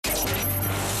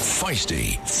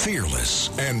Feisty,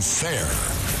 fearless, and fair.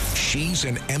 She's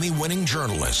an Emmy-winning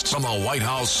journalist from the White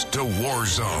House to war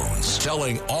zones,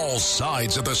 telling all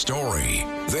sides of the story.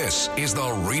 This is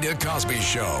The Rita Cosby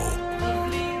Show.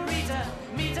 Lovely Rita,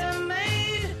 meet a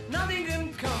maid. Nothing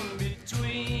can come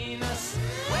between us.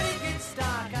 When it gets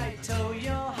dark, I tow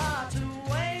your heart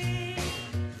away.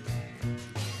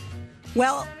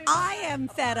 Well, I am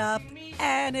fed up,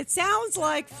 and it sounds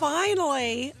like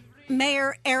finally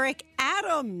Mayor Eric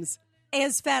Adams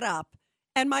is fed up.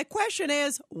 And my question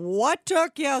is, what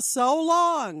took you so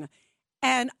long?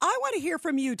 And I want to hear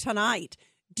from you tonight.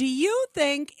 Do you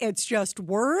think it's just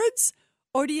words,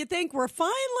 or do you think we're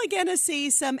finally going to see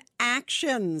some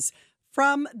actions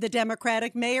from the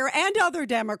Democratic mayor and other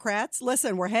Democrats?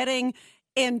 Listen, we're heading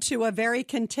into a very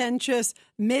contentious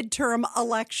midterm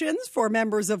elections for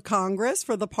members of Congress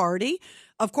for the party.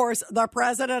 Of course, the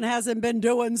president hasn't been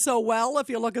doing so well if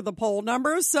you look at the poll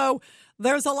numbers. So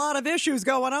there's a lot of issues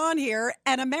going on here,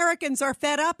 and Americans are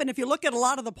fed up. And if you look at a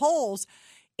lot of the polls,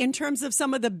 in terms of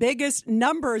some of the biggest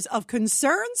numbers of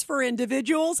concerns for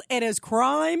individuals, it is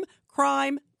crime,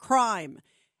 crime, crime.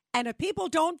 And if people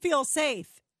don't feel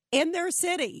safe in their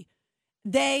city,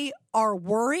 they are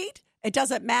worried. It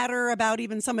doesn't matter about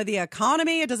even some of the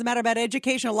economy. It doesn't matter about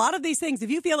education. A lot of these things,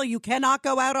 if you feel like you cannot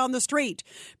go out on the street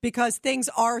because things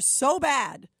are so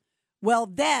bad, well,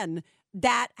 then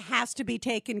that has to be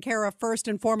taken care of first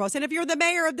and foremost. And if you're the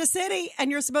mayor of the city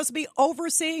and you're supposed to be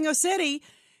overseeing a city,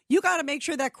 you got to make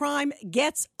sure that crime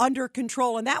gets under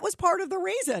control. And that was part of the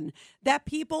reason that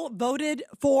people voted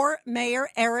for Mayor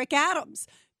Eric Adams.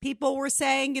 People were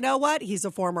saying, you know what? He's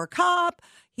a former cop.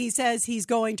 He says he's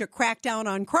going to crack down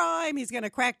on crime. He's going to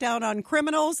crack down on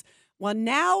criminals. Well,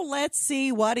 now let's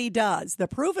see what he does. The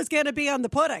proof is going to be on the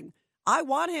pudding. I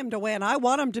want him to win. I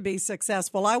want him to be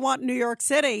successful. I want New York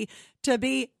City to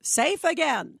be safe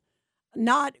again,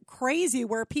 not crazy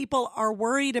where people are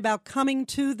worried about coming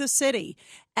to the city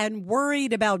and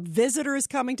worried about visitors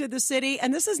coming to the city.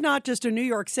 And this is not just a New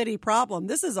York City problem.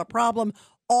 This is a problem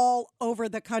all over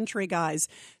the country, guys.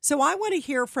 So I want to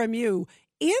hear from you.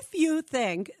 If you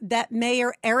think that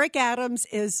Mayor Eric Adams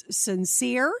is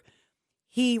sincere,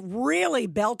 he really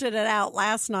belted it out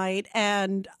last night,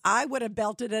 and I would have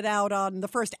belted it out on the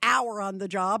first hour on the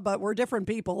job, but we're different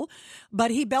people. But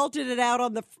he belted it out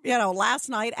on the, last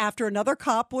night after another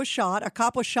cop was shot. A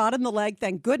cop was shot in the leg.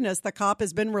 Thank goodness the cop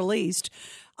has been released.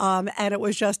 And it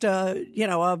was just a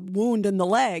wound in the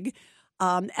leg.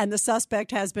 And the suspect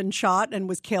has been shot and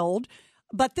was killed.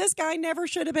 But this guy never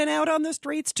should have been out on the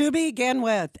streets to begin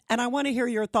with. And I want to hear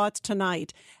your thoughts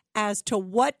tonight as to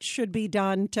what should be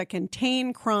done to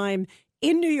contain crime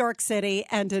in New York City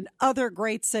and in other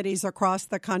great cities across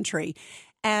the country.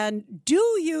 And do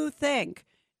you think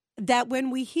that when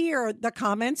we hear the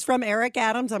comments from Eric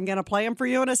Adams, I'm going to play them for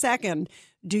you in a second,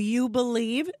 do you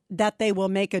believe that they will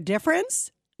make a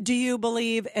difference? Do you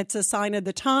believe it's a sign of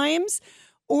the times?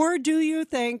 Or do you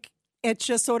think it's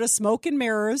just sort of smoke and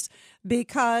mirrors?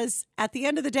 Because at the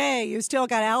end of the day, you still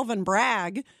got Alvin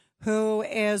Bragg, who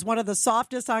is one of the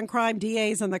softest on crime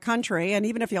DAs in the country. And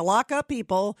even if you lock up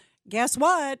people, guess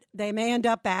what? They may end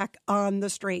up back on the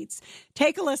streets.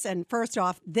 Take a listen. First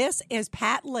off, this is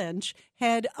Pat Lynch,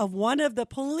 head of one of the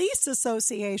police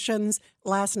associations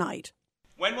last night.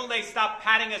 When will they stop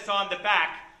patting us on the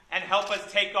back and help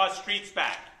us take our streets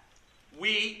back?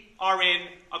 We are in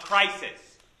a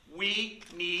crisis. We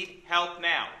need help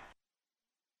now.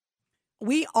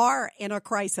 We are in a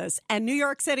crisis, and New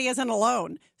York City isn't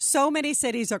alone. So many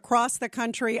cities across the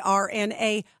country are in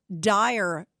a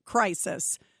dire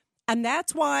crisis. And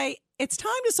that's why it's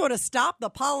time to sort of stop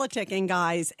the politicking,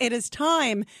 guys. It is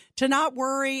time to not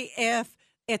worry if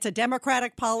it's a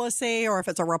Democratic policy or if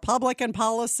it's a Republican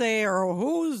policy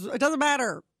or it doesn't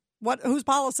matter whose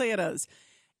policy it is.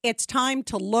 It's time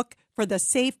to look for the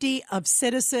safety of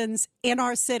citizens in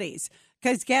our cities.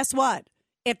 Because guess what?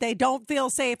 If they don't feel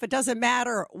safe, it doesn't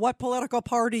matter what political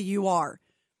party you are.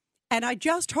 And I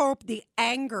just hope the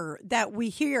anger that we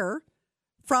hear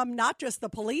from not just the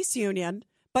police union,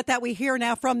 but that we hear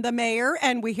now from the mayor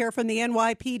and we hear from the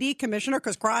NYPD commissioner,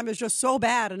 because crime is just so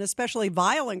bad, and especially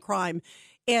violent crime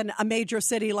in a major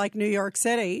city like New York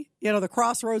City, the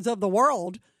crossroads of the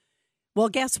world. Well,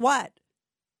 guess what?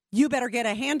 You better get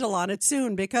a handle on it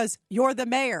soon because you're the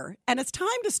mayor. And it's time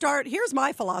to start. Here's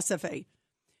my philosophy.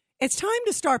 It's time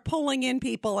to start pulling in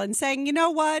people and saying, you know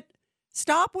what?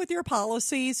 Stop with your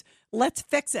policies. Let's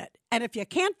fix it. And if you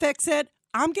can't fix it,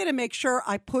 I'm going to make sure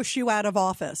I push you out of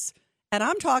office. And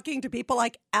I'm talking to people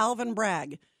like Alvin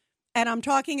Bragg. And I'm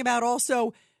talking about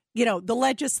also, the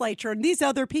legislature and these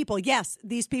other people. Yes,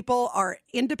 these people are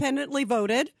independently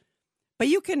voted, But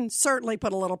you can certainly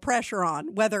put a little pressure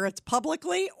on, whether it's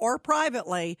publicly or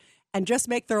privately, and just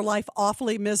make their life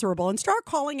awfully miserable and start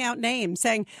calling out names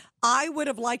saying, I would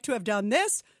have liked to have done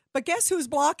this, but guess who's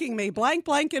blocking me? Blank,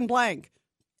 blank, and blank.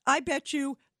 I bet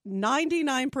you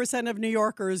 99% of New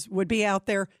Yorkers would be out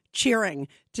there cheering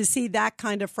to see that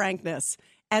kind of frankness.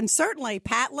 And certainly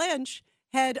Pat Lynch,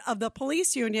 head of the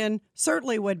police union,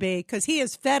 certainly would be, because he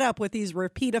is fed up with these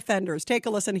repeat offenders. Take a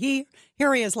listen. Here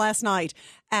he is last night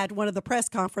at one of the press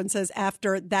conferences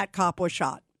after that cop was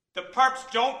shot. The perps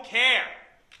don't care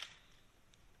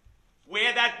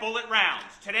where that bullet rounds.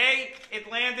 Today,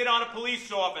 it landed on a police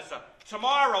officer.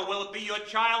 Tomorrow, will it be your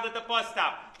child at the bus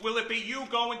stop? Will it be you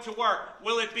going to work?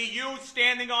 Will it be you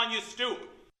standing on your stoop?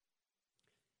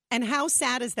 And how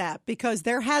sad is that? Because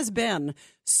there has been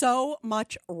so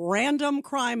much random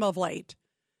crime of late.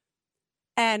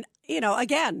 And,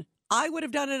 again, I would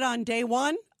have done it on day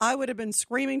one. I would have been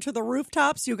screaming to the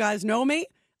rooftops. You guys know me.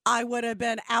 I would have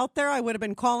been out there. I would have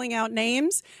been calling out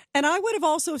names. And I would have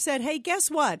also said, hey,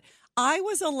 guess what? I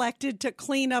was elected to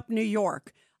clean up New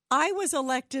York. I was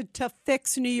elected to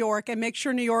fix New York and make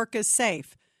sure New York is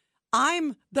safe.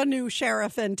 I'm the new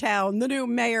sheriff in town, the new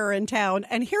mayor in town,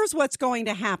 and here's what's going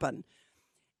to happen.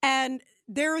 And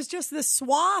there is just this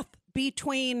swath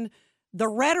between the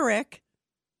rhetoric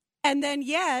and then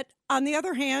yet, on the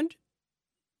other hand,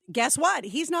 guess what?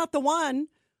 He's not the one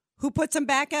who puts them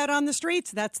back out on the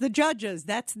streets. That's the judges.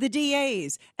 That's the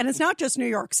DAs. And it's not just New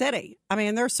York City. I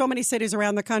mean, there's so many cities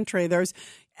around the country. There's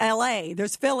L.A.,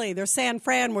 there's Philly, there's San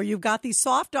Fran, where you've got these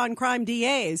soft on crime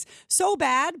DAs. So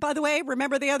bad, by the way,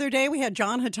 remember the other day we had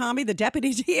John Hatami, the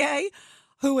deputy DA,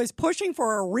 who is pushing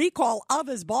for a recall of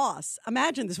his boss.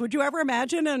 Imagine this. Would you ever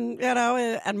imagine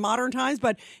in modern times?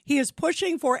 But he is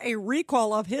pushing for a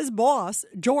recall of his boss,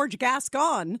 George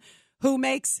Gascon, who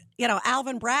makes,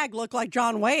 Alvin Bragg look like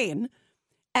John Wayne.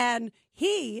 And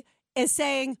he is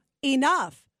saying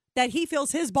enough, that he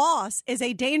feels his boss is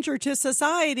a danger to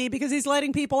society because he's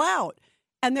letting people out.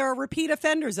 And there are repeat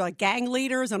offenders like gang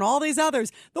leaders and all these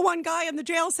others. The one guy in the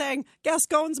jail saying,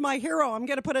 Gascon's my hero. I'm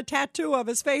going to put a tattoo of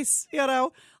his face,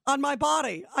 on my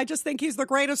body. I just think he's the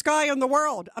greatest guy in the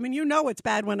world. I mean, it's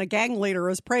bad when a gang leader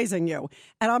is praising you.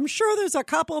 And I'm sure there's a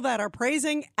couple that are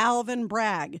praising Alvin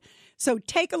Bragg. So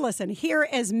take a listen. Here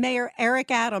is Mayor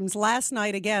Eric Adams last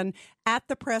night again at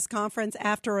the press conference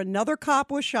after another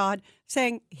cop was shot,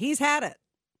 saying he's had it.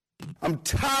 I'm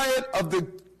tired of the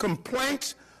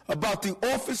complaints about the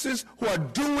officers who are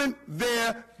doing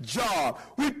their job.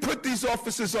 We put these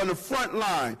officers on the front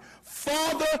line,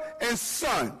 father and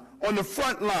son on the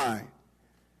front line.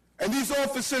 And these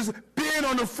officers being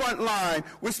on the front line,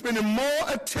 we're spending more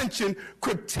attention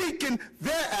critiquing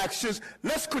their actions.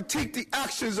 Let's critique the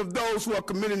actions of those who are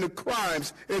committing the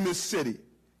crimes in this city.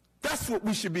 That's what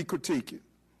we should be critiquing.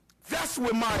 That's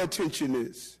where my attention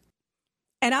is.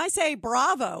 And I say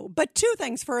bravo. But two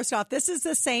things. First off, this is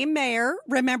the same mayor,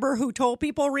 remember, who told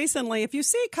people recently, if you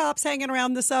see cops hanging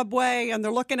around the subway and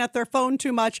they're looking at their phone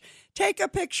too much, take a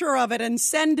picture of it and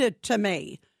send it to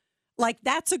me. Like,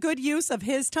 that's a good use of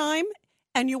his time.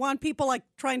 And you want people like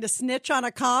trying to snitch on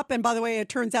a cop. And by the way, it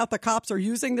turns out the cops are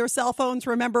using their cell phones,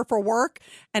 remember, for work.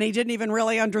 And he didn't even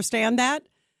really understand that.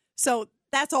 So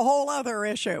that's a whole other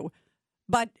issue.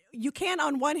 But you can't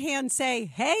on one hand say,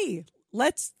 hey,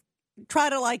 let's try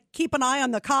to keep an eye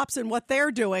on the cops and what they're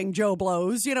doing, Joe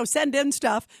Blows, send in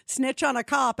stuff, snitch on a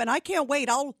cop. And I can't wait.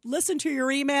 I'll listen to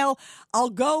your email. I'll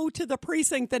go to the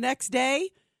precinct the next day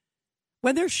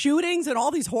when there's shootings and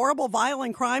all these horrible,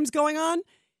 violent crimes going on.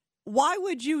 Why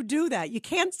would you do that? You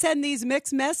can't send these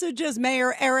mixed messages,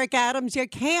 Mayor Eric Adams. You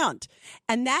can't.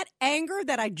 And that anger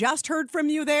that I just heard from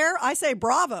you there, I say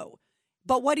bravo.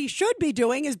 But what he should be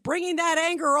doing is bringing that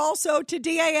anger also to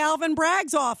DA Alvin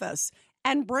Bragg's office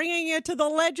and bringing it to the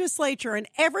legislature and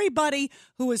everybody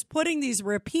who is putting these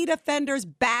repeat offenders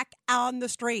back on the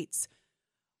streets.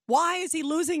 Why is he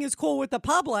losing his cool with the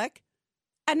public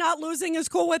and not losing his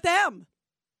cool with them?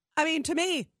 I mean, to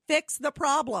me, fix the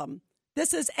problem.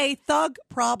 This is a thug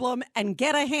problem and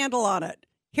get a handle on it.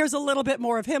 Here's a little bit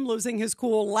more of him losing his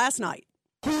cool last night.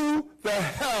 Who the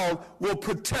hell will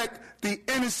protect the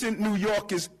innocent New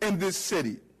Yorkers in this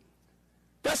city?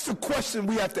 That's the question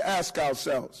we have to ask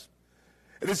ourselves.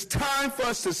 It is time for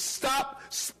us to stop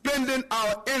spending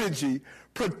our energy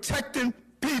protecting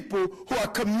people who are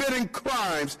committing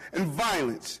crimes and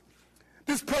violence.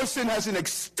 This person has an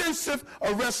extensive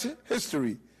arrest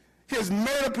history. He has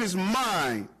made up his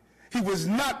mind he was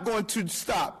not going to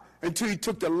stop until he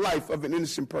took the life of an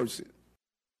innocent person.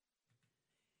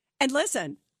 And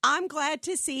listen, I'm glad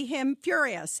to see him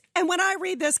furious. And when I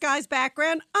read this guy's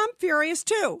background, I'm furious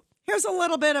too. Here's a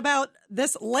little bit about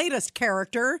this latest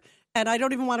character, and I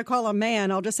don't even want to call him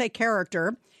man. I'll just say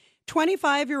character.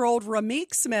 25-year-old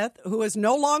Rameek Smith, who is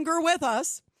no longer with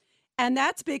us, and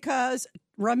that's because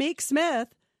Rameek Smith,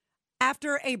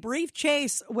 after a brief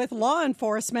chase with law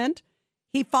enforcement,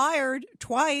 he fired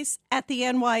twice at the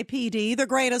NYPD, the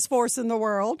greatest force in the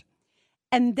world,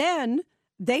 and then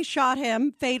they shot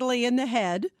him fatally in the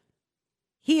head.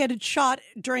 He had shot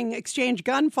during exchange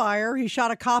gunfire. He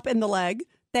shot a cop in the leg.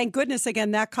 Thank goodness,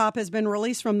 again, that cop has been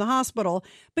released from the hospital.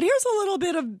 But here's a little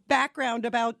bit of background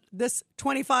about this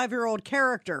 25-year-old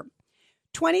character.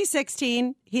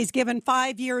 2016, he's given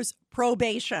 5 years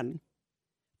probation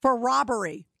for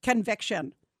robbery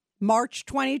conviction. March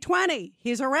 2020,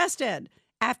 he's arrested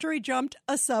after he jumped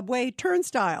a subway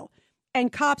turnstile.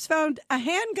 And cops found a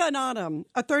handgun on him,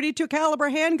 a .32 caliber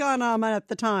handgun on him at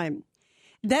the time.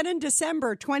 Then in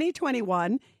December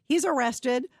 2021, he's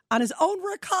arrested on his own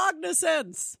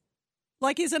recognizance,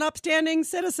 like he's an upstanding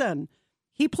citizen.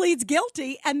 He pleads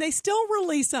guilty, and they still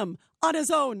release him on his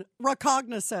own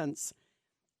recognizance.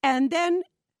 And then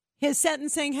his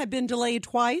sentencing had been delayed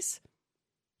twice.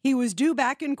 He was due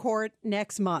back in court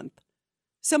next month.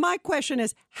 So my question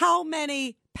is, how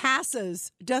many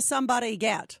passes does somebody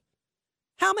get?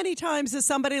 How many times is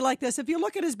somebody like this, if you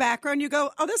look at his background, you go,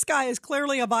 oh, this guy is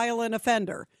clearly a violent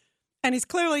offender, and he's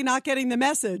clearly not getting the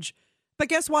message. But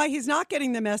guess why he's not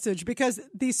getting the message? Because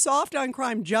these soft on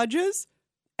crime judges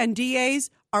and DAs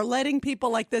are letting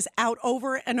people like this out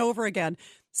over and over again.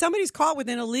 Somebody's caught with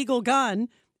an illegal gun,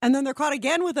 and then they're caught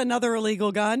again with another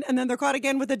illegal gun, and then they're caught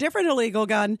again with a different illegal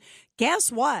gun.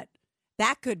 Guess what?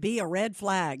 That could be a red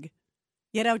flag.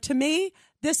 You know, to me,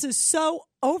 this is so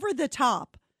over the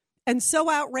top and so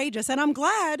outrageous. And I'm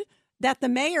glad that the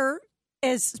mayor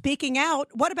is speaking out.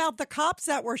 What about the cops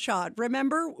that were shot?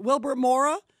 Remember Wilbert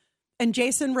Mora and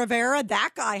Jason Rivera?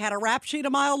 That guy had a rap sheet a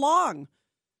mile long.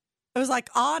 It was like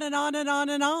on and on and on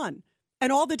and on.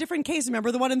 And all the different cases.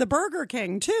 Remember the one in the Burger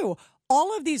King, too.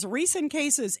 All of these recent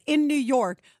cases in New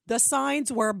York, the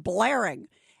signs were blaring.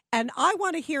 And I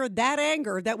want to hear that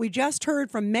anger that we just heard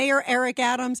from Mayor Eric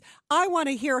Adams. I want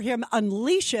to hear him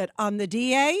unleash it on the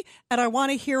DA, and I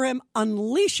want to hear him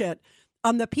unleash it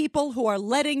on the people who are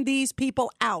letting these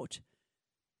people out.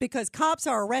 Because cops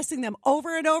are arresting them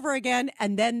over and over again,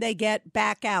 and then they get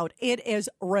back out. It is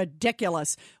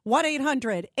ridiculous.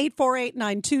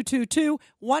 1-800-848-9222.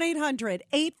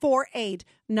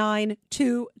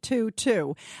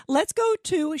 1-800-848-9222. Let's go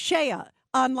to Shea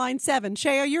on line 7.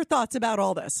 Shea, your thoughts about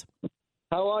all this?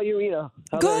 How are you, Ina?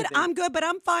 Good. I'm good, but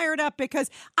I'm fired up because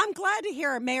I'm glad to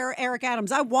hear Mayor Eric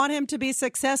Adams. I want him to be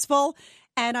successful,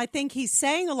 and I think he's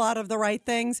saying a lot of the right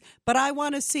things, but I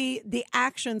want to see the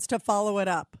actions to follow it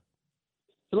up.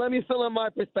 So let me fill in my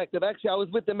perspective. Actually, I was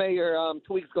with the mayor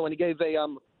 2 weeks ago, and he gave a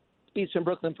speech in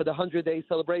Brooklyn for the 100-day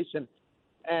celebration.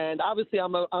 And obviously,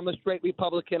 I'm a straight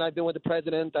Republican. I've been with the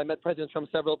president. I met President Trump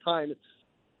several times.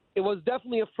 It was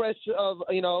definitely a fresh a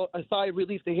sigh of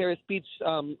relief to hear his speech,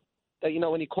 when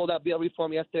he called out bail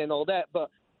reform yesterday and all that. But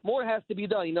more has to be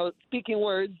done. Speaking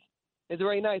words is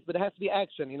very nice, but it has to be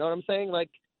action. You know what I'm saying? Like,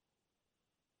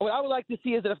 what I would like to see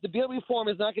is that if the bail reform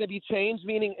is not going to be changed,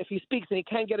 meaning if he speaks and he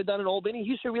can't get it done in Albany,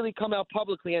 he should really come out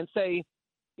publicly and say,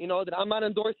 that I'm not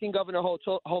endorsing Governor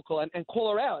Hochul and call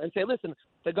her out and say, listen,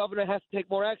 the governor has to take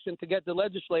more action to get the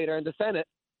legislator and the Senate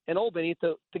in Albany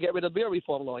to get rid of bail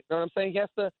reform law. You know what I'm saying? He has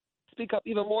to speak up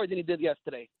even more than he did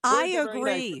yesterday. I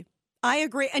agree. I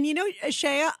agree. And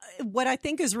Shea, what I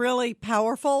think is really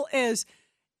powerful is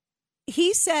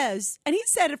he says, and he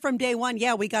said it from day one,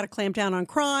 yeah, we got to clamp down on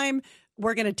crime.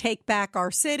 We're going to take back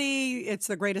our city. It's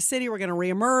the greatest city. We're going to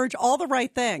reemerge, all the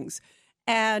right things.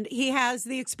 And he has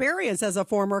the experience as a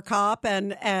former cop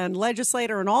and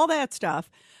legislator and all that stuff.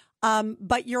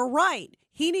 But you're right.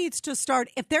 He needs to start,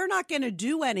 if they're not going to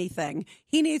do anything,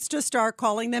 he needs to start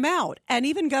calling them out. And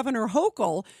even Governor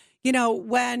Hochul,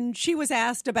 when she was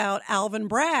asked about Alvin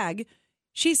Bragg,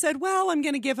 she said, well, I'm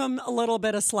going to give him a little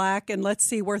bit of slack and let's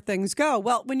see where things go.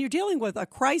 Well, when you're dealing with a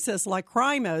crisis like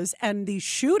crime is and these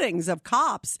shootings of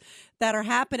cops that are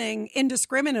happening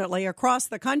indiscriminately across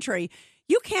the country,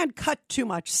 you can't cut too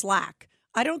much slack.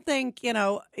 I don't think,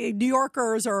 New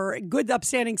Yorkers or good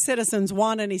upstanding citizens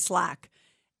want any slack.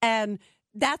 And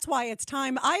that's why it's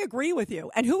time. I agree with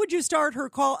you. And who would you start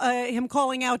him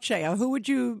calling out, Shea? Who would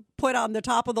you put on the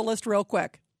top of the list real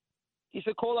quick? He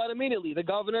should call out immediately the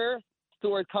governor,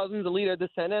 Stuart Cousins, the leader of the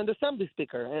Senate, and the Assembly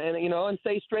Speaker, and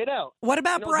say straight out. What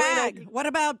about Bragg? What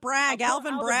about Bragg?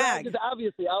 Alvin Bragg.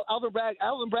 Obviously, Alvin Bragg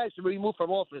should be removed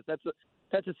from office. That's a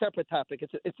separate topic.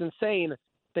 It's insane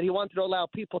that he wanted to allow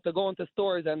people to go into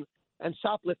stores and and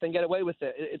shoplift and get away with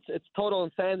it. It's total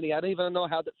insanity. I don't even know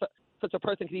how such a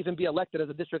person can even be elected as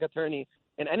a district attorney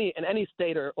in any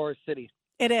state or city.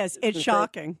 It is. It's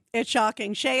shocking. It's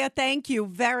shocking. Shea, thank you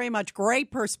very much.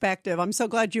 Great perspective. I'm so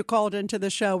glad you called into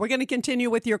the show. We're going to continue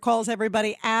with your calls,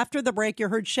 everybody, after the break. You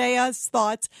heard Shea's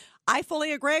thoughts. I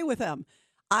fully agree with him.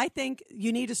 I think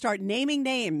you need to start naming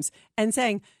names and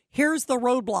saying, here's the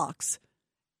roadblocks.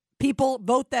 People,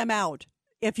 vote them out.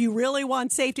 If you really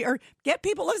want safety, or get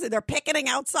people, listen, they're picketing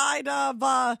outside of,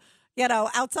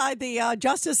 outside the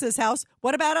justice's house.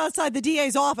 What about outside the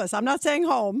DA's office? I'm not saying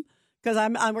home, because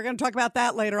we're going to talk about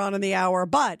that later on in the hour.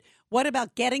 But what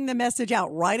about getting the message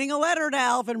out, writing a letter to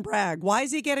Alvin Bragg? Why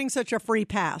is he getting such a free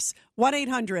pass?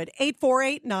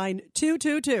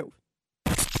 1-800-848-9222.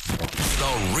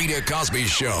 The Rita Cosby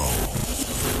Show.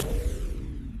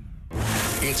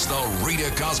 It's the Rita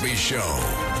Cosby Show.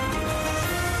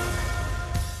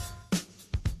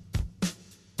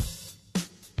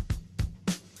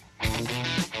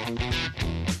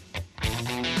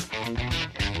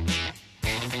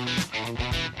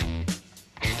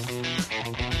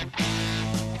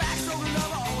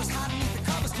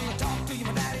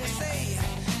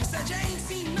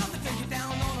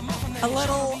 A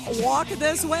little Walk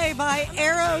This Way by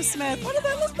Aerosmith. What is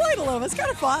that? Let's play it a little. It's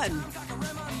kind of fun.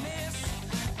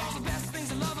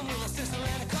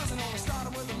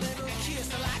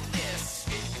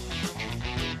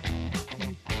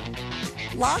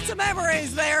 Lots of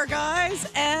memories there, guys.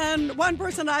 And one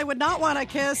person I would not want to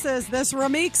kiss is this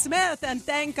Ramik Smith. And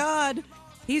thank God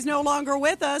he's no longer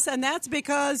with us. And that's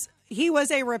because he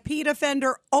was a repeat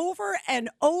offender over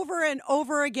and over and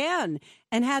over again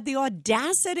and had the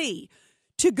audacity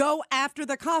to go after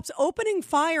the cops, opening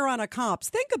fire on a cops.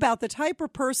 Think about the type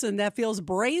of person that feels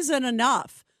brazen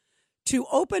enough to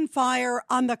open fire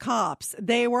on the cops.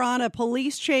 They were on a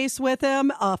police chase with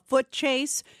him, a foot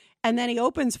chase, and then he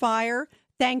opens fire.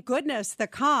 Thank goodness the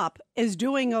cop is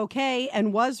doing okay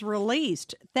and was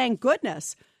released. Thank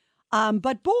goodness.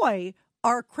 But boy,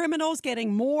 are criminals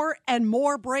getting more and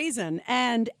more brazen.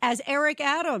 And as Eric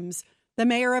Adams, the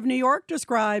mayor of New York,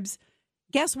 describes,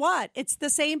 guess what? It's the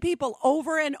same people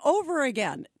over and over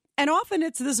again. And often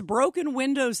it's this broken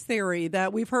windows theory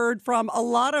that we've heard from a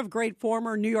lot of great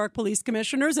former New York police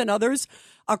commissioners and others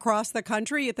across the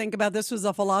country. You think about this was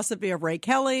a philosophy of Ray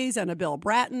Kelly's and a Bill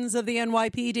Bratton's of the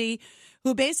NYPD,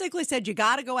 who basically said you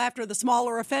got to go after the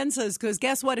smaller offenses because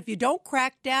guess what? If you don't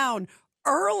crack down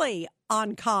early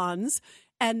on cons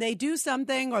and they do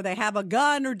something or they have a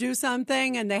gun or do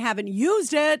something and they haven't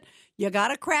used it, you got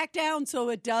to crack down so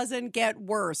it doesn't get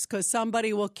worse because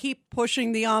somebody will keep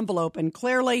pushing the envelope. And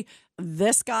clearly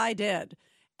this guy did.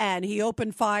 And he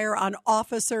opened fire on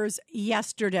officers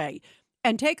yesterday.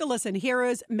 And take a listen. Here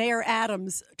is Mayor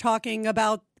Adams talking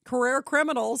about career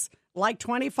criminals like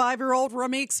 25-year-old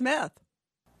Ramik Smith.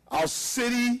 Our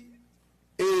city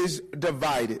is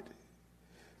divided.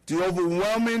 The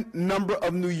overwhelming number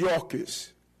of New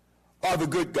Yorkers are the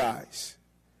good guys.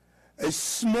 A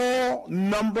small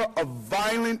number of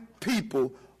violent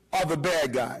people are the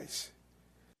bad guys.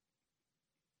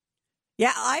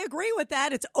 Yeah, I agree with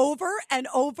that. It's over and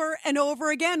over and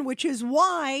over again, which is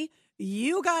why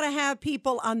you got to have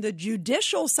people on the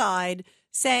judicial side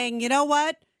saying, you know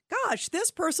what? Gosh, this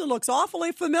person looks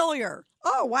awfully familiar.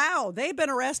 Oh, wow, they've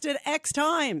been arrested X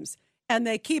times and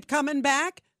they keep coming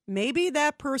back. Maybe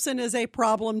that person is a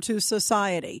problem to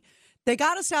society. They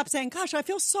got to stop saying, gosh, I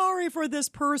feel sorry for this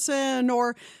person.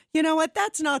 Or, you know what,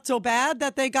 that's not so bad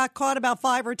that they got caught about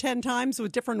 5 or 10 times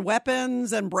with different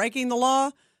weapons and breaking the law.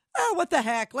 Oh, what the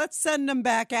heck? Let's send them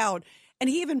back out. And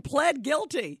he even pled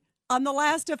guilty. On the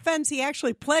last offense, he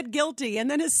actually pled guilty,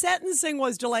 and then his sentencing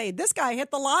was delayed. This guy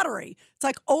hit the lottery. It's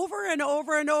like over and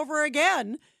over and over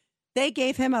again, they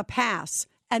gave him a pass.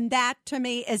 And that, to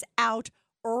me, is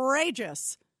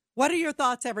outrageous. What are your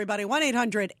thoughts, everybody?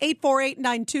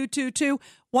 1-800-848-9222.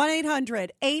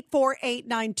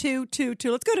 1-800-848-9222.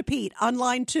 Let's go to Pete on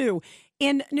line 2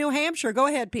 in New Hampshire. Go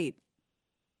ahead, Pete.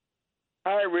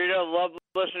 Hi, Rita. Love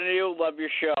listening to you. Love your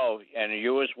show, and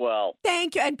you as well.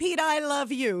 Thank you. And, Pete, I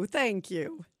love you. Thank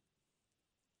you.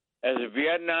 As a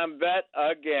Vietnam vet,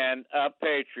 again, a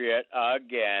patriot,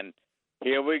 again.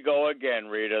 Here we go again,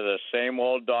 Rita, the same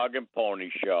old dog and pony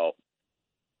show.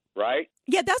 Right?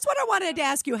 Yeah, that's what I wanted to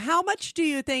ask you. How much do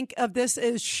you think of this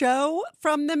is show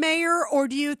from the mayor, or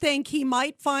do you think he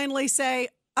might finally say,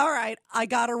 all right, I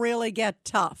got to really get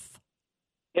tough?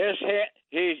 It's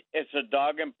a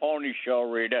dog and pony show,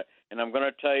 Rita, and I'm going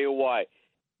to tell you why.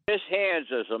 His hands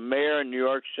as a mayor in New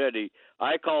York City,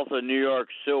 I call it the New York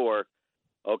Sewer,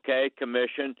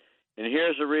 commission, and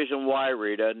here's the reason why,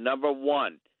 Rita. Number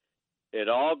one, It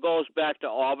all goes back to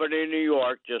Albany, New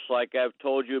York, just like I've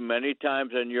told you many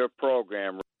times in your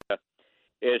program, Rita.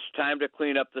 It's time to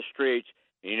clean up the streets.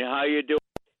 You know how you do it?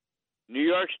 New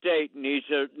York State needs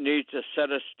to set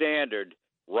a standard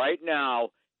right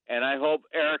now, and I hope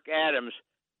Eric Adams,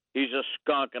 he's a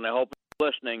skunk, and I hope he's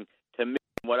listening to me.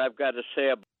 What I've got to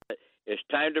say about it, it's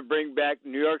time to bring back,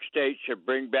 New York State should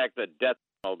bring back the death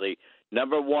penalty.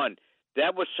 Number one,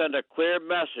 that would send a clear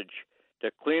message to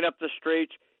clean up the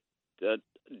streets, the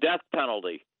death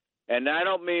penalty. And I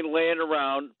don't mean laying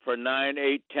around for 9,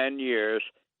 8, 10 years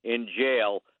in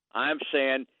jail. I'm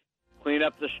saying clean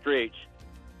up the streets.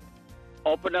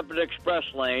 Open up an express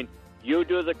lane. You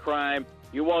do the crime.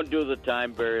 You won't do the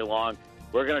time very long.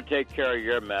 We're going to take care of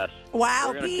your mess.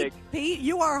 Wow, Pete,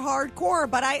 you are hardcore,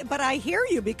 but I hear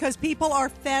you, because people are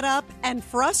fed up and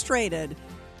frustrated,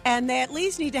 and they at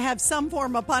least need to have some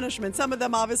form of punishment. Some of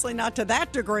them obviously not to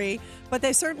that degree, but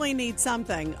they certainly need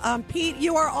something. Pete,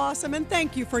 you are awesome, and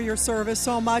thank you for your service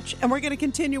so much, and we're going to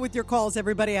continue with your calls,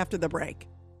 everybody, after the break.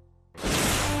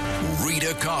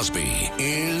 Rita Cosby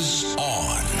is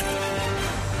on.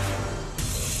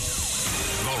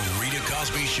 The Rita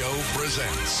Cosby Show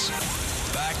presents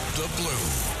Back the Blue.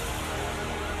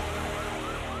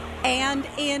 And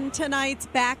in tonight's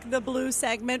Back the Blue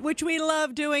segment, which we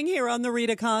love doing here on the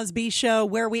Rita Cosby Show,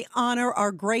 where we honor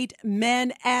our great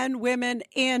men and women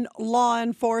in law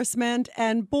enforcement.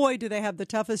 And boy, do they have the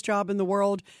toughest job in the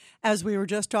world. As we were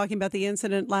just talking about the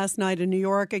incident last night in New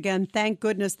York. Again, thank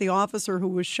goodness the officer who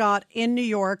was shot in New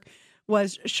York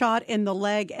was shot in the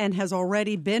leg and has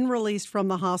already been released from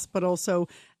the hospital. So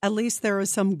at least there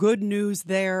is some good news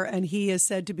there, and he is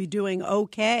said to be doing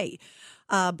okay.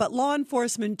 But law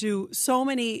enforcement do so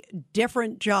many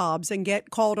different jobs and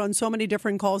get called on so many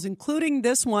different calls, including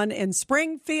this one in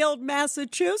Springfield,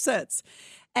 Massachusetts.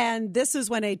 And this is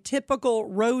when a typical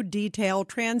road detail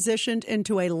transitioned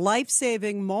into a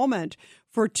life-saving moment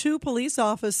for two police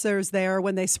officers there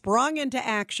when they sprung into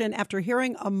action after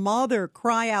hearing a mother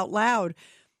cry out loud,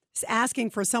 asking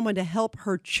for someone to help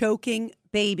her choking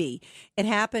baby. It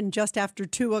happened just after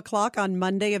 2 o'clock on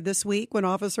Monday of this week when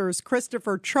officers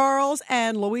Christopher Charles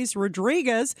and Luis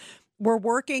Rodriguez were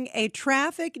working a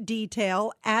traffic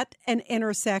detail at an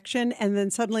intersection, and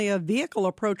then suddenly a vehicle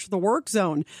approached the work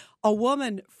zone. A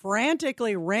woman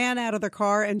frantically ran out of the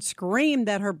car and screamed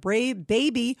that her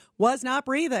baby was not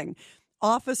breathing.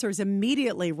 Officers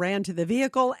immediately ran to the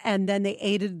vehicle, and then they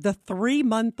aided the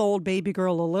 3-month-old baby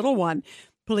girl, a little one.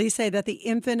 Police say that the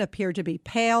infant appeared to be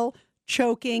pale,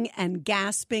 choking, and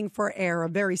gasping for air, a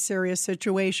very serious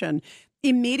situation.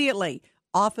 Immediately,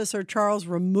 Officer Charles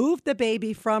removed the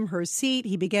baby from her seat.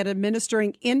 He began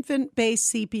administering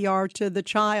infant-based CPR to the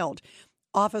child.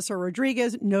 Officer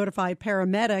Rodriguez notified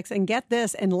paramedics, and get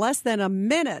this, in less than a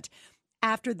minute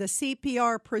after the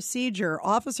CPR procedure,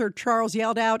 Officer Charles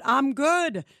yelled out, "I'm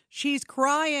good. She's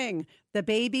crying." The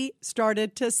baby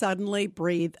started to suddenly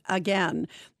breathe again.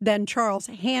 Then Charles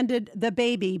handed the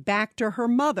baby back to her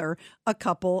mother a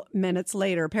couple minutes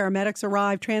later. Paramedics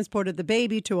arrived, transported the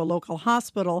baby to a local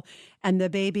hospital, and the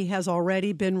baby has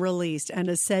already been released and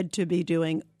is said to be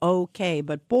doing okay.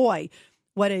 But boy,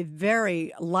 what a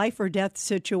very life or death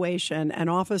situation, and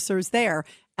officers there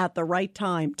at the right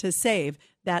time to save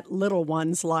that little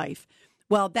one's life.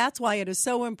 Well, that's why it is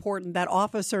so important that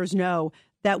officers know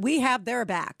that we have their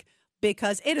back,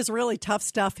 because it is really tough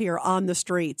stuff here on the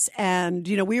streets. And,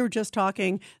 you know, we were just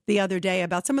talking the other day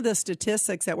about some of the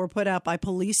statistics that were put out by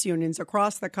police unions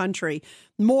across the country.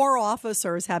 More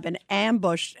officers have been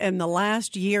ambushed in the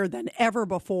last year than ever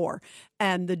before.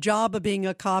 And the job of being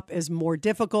a cop is more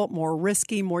difficult, more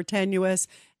risky, more tenuous,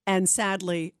 and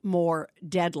sadly, more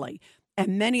deadly.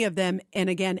 And many of them, and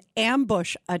again,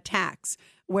 ambush attacks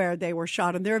where they were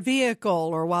shot in their vehicle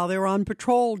or while they were on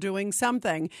patrol doing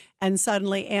something and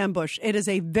suddenly ambush. It is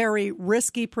a very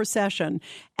risky profession,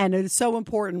 and it is so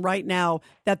important right now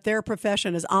that their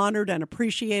profession is honored and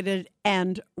appreciated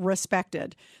and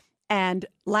respected. And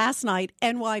last night,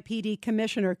 NYPD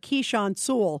Commissioner Keechant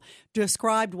Sewell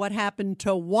described what happened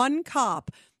to one cop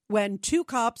when two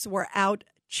cops were out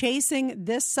chasing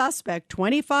this suspect,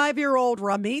 25-year-old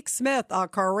Rameek Smith, a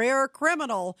career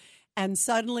criminal, and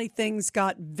suddenly things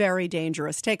got very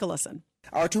dangerous. Take a listen.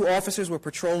 Our two officers were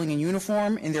patrolling in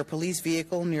uniform in their police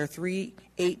vehicle near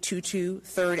 3822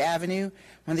 3rd Avenue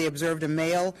when they observed a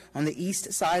male on the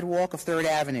east sidewalk of 3rd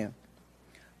Avenue.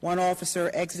 One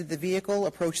officer exited the vehicle,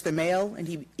 approached the male, and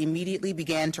he immediately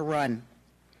began to run.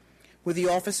 With the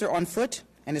officer on foot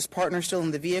and his partner still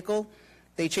in the vehicle,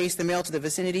 they chased the male to the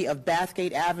vicinity of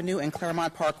Bathgate Avenue and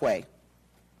Claremont Parkway.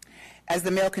 As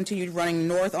the male continued running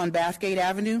north on Bathgate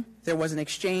Avenue, there was an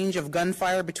exchange of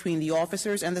gunfire between the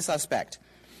officers and the suspect.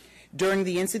 During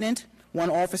the incident, one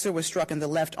officer was struck in the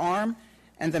left arm,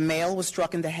 and the male was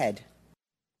struck in the head.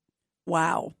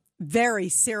 Wow. Very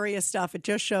serious stuff. It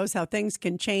just shows how things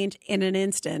can change in an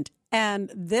instant.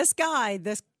 And this guy,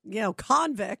 this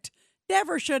convict,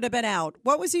 never should have been out.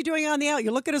 What was he doing on the out?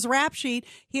 You look at his rap sheet.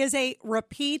 He is a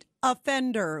repeat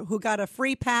offender who got a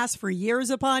free pass for years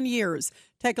upon years.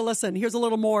 Take a listen. Here's a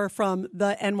little more from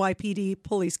the NYPD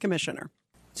police commissioner.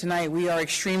 Tonight, we are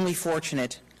extremely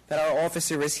fortunate that our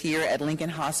officer is here at Lincoln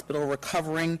Hospital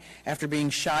recovering after being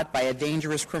shot by a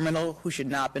dangerous criminal who should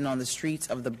not have been on the streets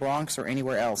of the Bronx or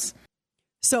anywhere else.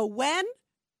 So when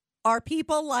are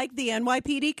people like the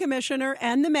NYPD commissioner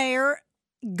and the mayor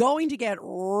going to get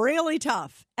really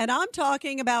tough? And I'm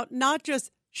talking about not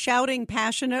just shouting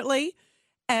passionately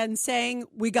and saying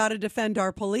we got to defend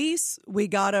our police, we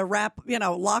got to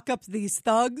lock up these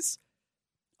thugs.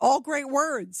 All great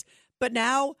words. But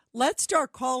now let's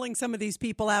start calling some of these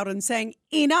people out and saying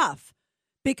enough,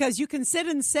 because you can sit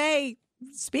and say,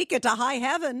 speak it to high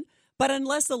heaven, but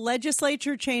unless the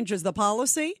legislature changes the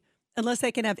policy, unless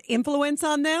they can have influence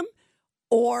on them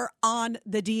or on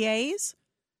the DAs,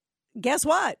 guess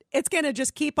what? It's going to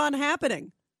just keep on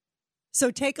happening. So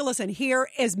take a listen. Here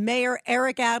is Mayor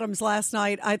Eric Adams last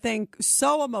night, I think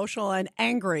so emotional and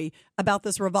angry about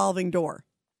this revolving door.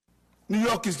 New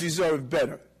Yorkers deserve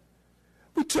better.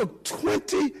 We took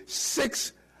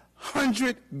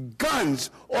 2,600 guns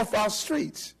off our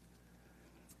streets.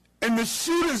 And the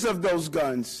shooters of those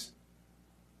guns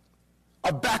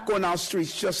are back on our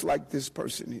streets just like this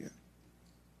person here.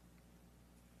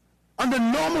 Under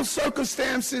normal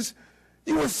circumstances,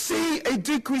 you will see a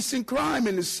decrease in crime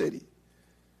in the city.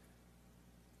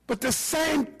 But the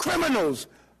same criminals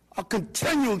are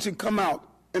continuing to come out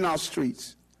in our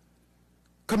streets,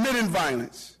 committing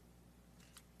violence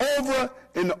over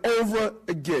and over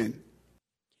again.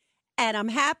 And I'm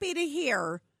happy to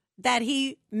hear that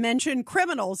he mentioned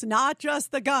criminals, not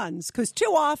just the guns, because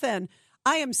too often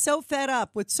I am so fed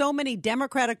up with so many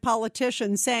Democratic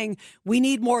politicians saying we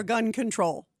need more gun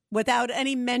control without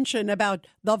any mention about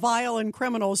the violent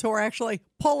criminals who are actually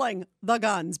pulling the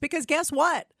guns. Because guess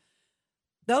what?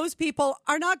 Those people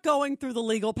are not going through the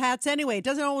legal paths anyway. It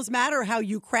doesn't always matter how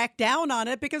you crack down on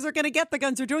it because they're going to get the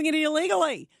guns. They're doing it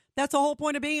illegally. That's the whole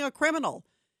point of being a criminal.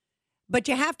 But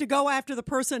you have to go after the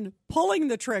person pulling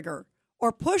the trigger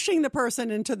or pushing the person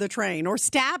into the train or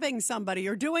stabbing somebody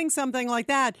or doing something like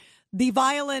that. The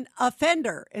violent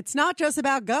offender. It's not just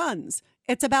about guns.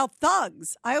 It's about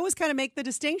thugs. I always kind of make the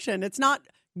distinction. It's not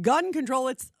gun control.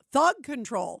 It's thug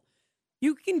control.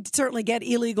 You can certainly get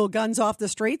illegal guns off the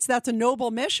streets. That's a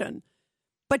noble mission.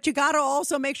 But you got to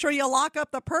also make sure you lock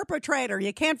up the perpetrator.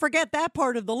 You can't forget that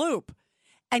part of the loop.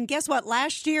 And guess what?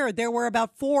 Last year, there were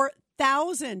about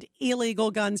 4,000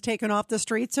 illegal guns taken off the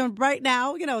streets. So right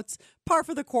now, it's par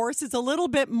for the course. It's a little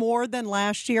bit more than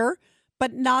last year,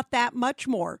 but not that much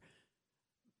more.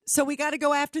 So we got to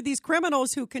go after these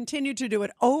criminals who continue to do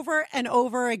it over and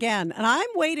over again. And I'm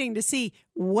waiting to see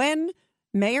when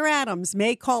Mayor Adams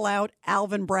may call out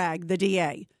Alvin Bragg, the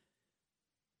DA.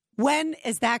 When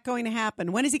is that going to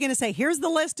happen? When is he going to say, here's the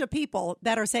list of people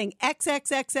that are saying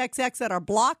XXXXX that are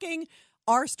blocking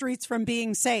our streets from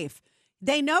being safe?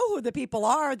 They know who the people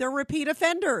are. They're repeat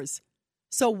offenders.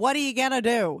 So what are you going to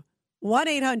do?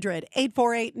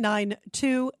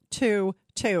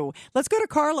 1-800-848-9222. Let's go to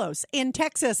Carlos in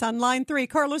Texas on line 3.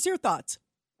 Carlos, your thoughts?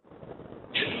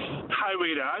 Hi,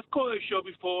 Rita. I've called the show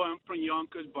before. I'm from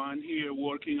Yonkers, but I'm here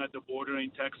working at the border in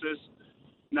Texas.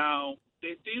 Now,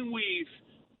 the thing with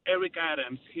Eric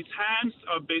Adams, his hands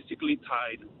are basically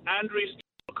tied. Andrew's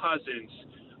cousins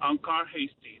and Carl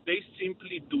Hasty, they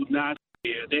simply do not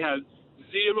care. They have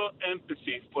zero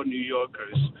empathy for New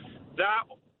Yorkers. That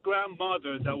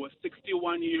grandmother that was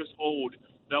 61 years old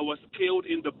that was killed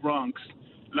in the Bronx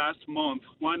last month,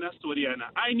 Juana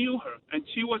Soriana, I knew her, and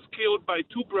she was killed by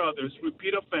two brothers,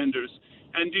 repeat offenders.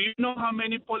 And do you know how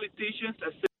many politicians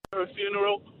attended her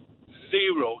funeral?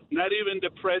 Zero. Not even the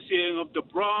president of the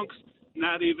Bronx,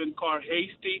 not even Carl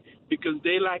Hasty, because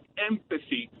they lack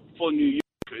empathy for New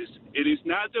Yorkers. It is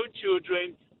not their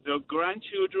children, their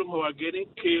grandchildren who are getting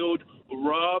killed,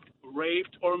 robbed,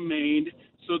 raped, or maimed,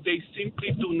 so they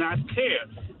simply do not care.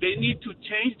 They need to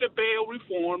change the bail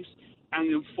reforms and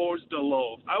enforce the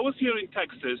law. I was here in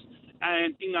Texas,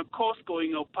 and in a Costco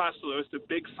in El Paso, there's a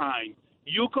big sign.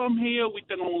 You come here with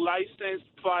an unlicensed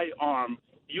firearm,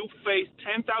 you face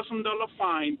 $10,000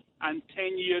 fine and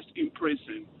 10 years in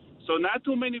prison. So not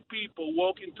too many people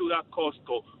walk into that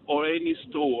Costco or any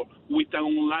store with an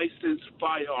unlicensed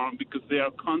firearm because there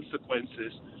are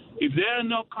consequences. If there are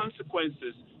no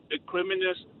consequences, the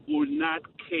criminals will not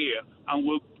care and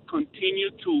will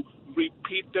continue to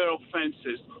repeat their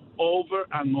offenses over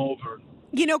and over.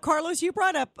 You know, Carlos, you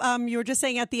brought up, you were just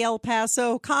saying at the El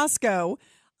Paso Costco.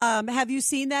 Have you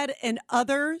seen that in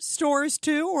other stores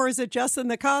too, or is it just in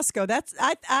the Costco?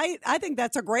 I think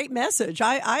that's a great message.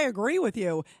 I agree with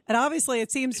you, and obviously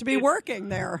it seems to be working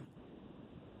there.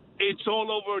 It's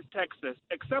all over Texas,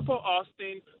 except for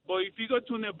Austin. But if you go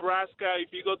to Nebraska,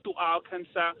 if you go to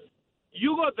Arkansas,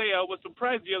 you go there. I was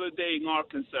surprised the other day in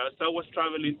Arkansas as I was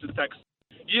traveling to Texas.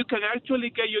 You can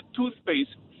actually get your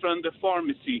toothpaste from the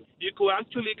pharmacy. You could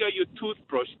actually get your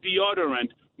toothbrush, deodorant.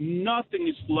 Nothing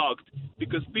is locked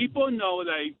because people know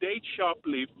that if they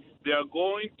shoplift, they are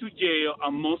going to jail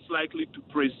and most likely to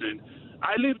prison.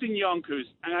 I lived in Yonkers,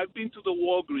 and I've been to the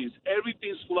Walgreens.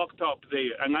 Everything's locked up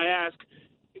there. And I ask,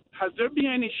 has there been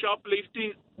any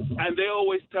shoplifting? And they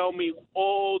always tell me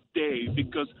all day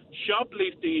because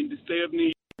shoplifting in the state of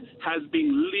New York has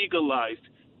been legalized.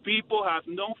 People have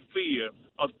no fear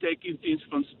of taking things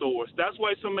from stores. That's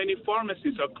why so many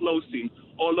pharmacies are closing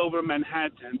all over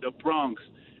Manhattan, the Bronx,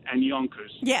 and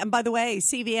Yonkers. Yeah, and by the way,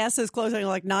 CVS is closing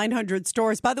like 900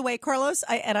 stores. By the way, Carlos,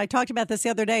 I talked about this the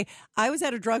other day. I was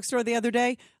at a drugstore the other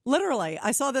day. Literally,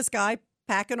 I saw this guy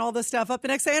packing all this stuff up. The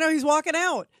next thing I know, he's walking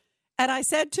out. And I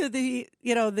said to the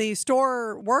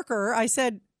store worker, I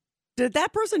said, did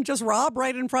that person just rob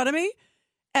right in front of me?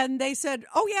 And they said,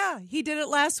 oh, yeah, he did it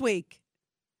last week.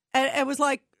 And it was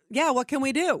like, yeah, what can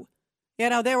we do? You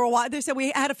know, they said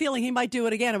we had a feeling he might do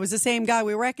it again. It was the same guy.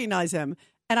 We recognize him.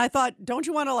 And I thought, don't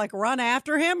you want to like run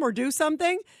after him or do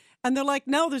something? And they're like,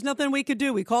 no, there's nothing we could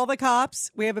do. We call the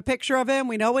cops. We have a picture of him.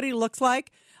 We know what he looks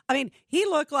like. I mean, he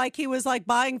looked like he was like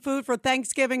buying food for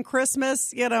Thanksgiving,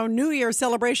 Christmas, New Year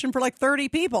celebration for like 30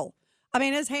 people. I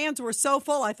mean, his hands were so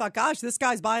full. I thought, gosh, this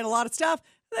guy's buying a lot of stuff.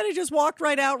 And then he just walked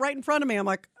right out right in front of me. I'm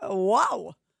like, oh,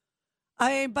 wow.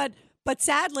 I mean, but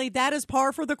sadly, that is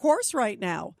par for the course right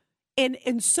now.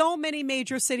 In so many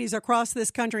major cities across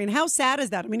this country. And how sad is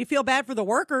that? I mean, you feel bad for the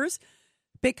workers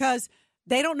because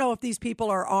they don't know if these people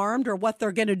are armed or what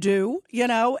they're going to do,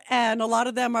 and a lot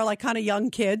of them are like kind of young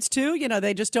kids too.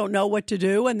 They just don't know what to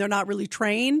do and they're not really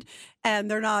trained and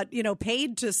they're not,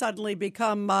 paid to suddenly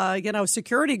become,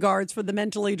 security guards for the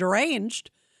mentally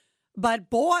deranged. But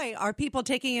boy, are people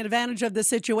taking advantage of the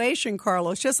situation,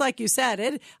 Carlos, just like you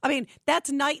said.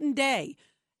 That's night and day.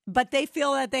 But they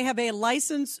feel that they have a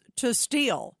license to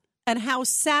steal. And how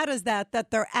sad is that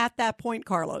they're at that point,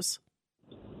 Carlos?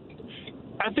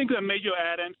 I think that Mayor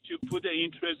Adams should put the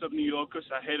interests of New Yorkers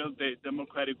ahead of the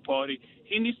Democratic Party.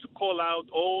 He needs to call out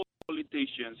all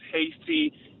politicians,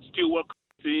 Hasty, Stewart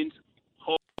Cousins,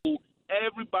 Hope,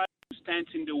 everybody who stands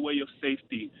in the way of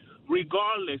safety,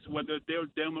 regardless whether they're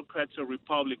Democrats or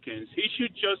Republicans. He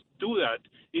should just do that.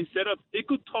 Instead of, he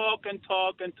could talk and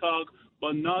talk and talk,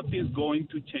 but nothing's going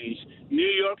to change. New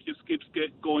York just keeps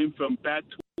going from bad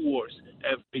to worse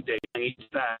every day. It's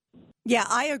sad. Yeah,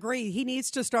 I agree. He needs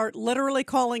to start literally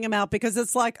calling him out because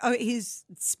it's like he's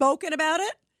spoken about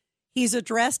it. He's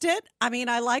addressed it. I mean,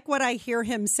 I like what I hear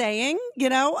him saying.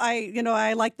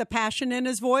 I like the passion in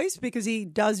his voice because he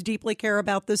does deeply care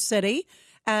about this city.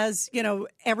 As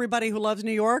everybody who loves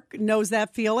New York knows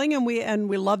that feeling, and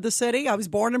we love the city. I was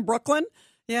born in Brooklyn.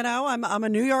 I'm a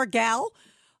New York gal,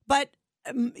 but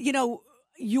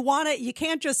you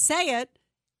can't just say it.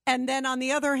 And then on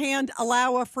the other hand,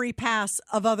 allow a free pass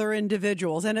of other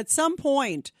individuals. And at some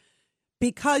point,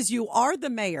 because you are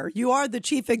the mayor, you are the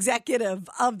chief executive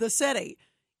of the city,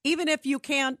 even if you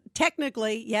can't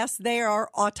technically, yes, they are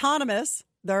autonomous.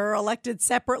 They're elected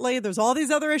separately. There's all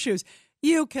these other issues.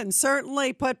 You can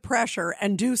certainly put pressure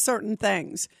and do certain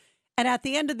things. And at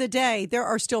the end of the day, there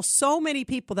are still so many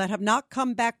people that have not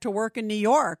come back to work in New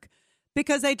York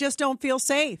because they just don't feel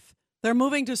safe. They're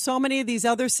moving to so many of these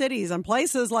other cities and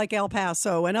places like El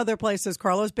Paso and other places,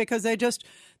 Carlos, because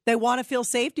they want to feel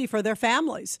safety for their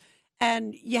families.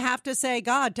 And you have to say,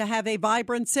 God, to have a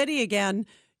vibrant city again,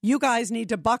 you guys need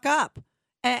to buck up.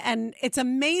 And it's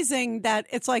amazing that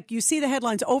it's like you see the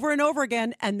headlines over and over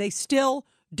again and they still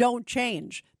don't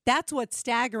change. That's what's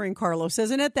staggering, Carlos,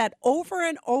 isn't it? That over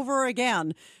and over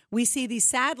again, we see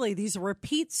these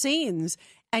repeat scenes,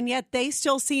 and yet they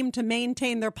still seem to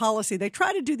maintain their policy. They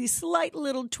try to do these slight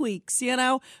little tweaks,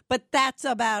 but that's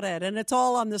about it. And it's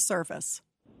all on the surface.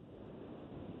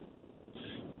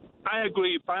 I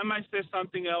agree. If I might say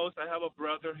something else, I have a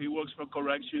brother. He works for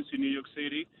corrections in New York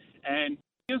City, and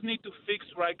we just need to fix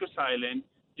Rikers Island.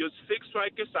 Just fix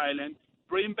Rikers Island,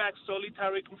 bring back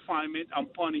solitary confinement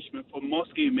and punishment for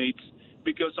most inmates,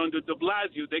 because under de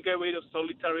Blasio, they get rid of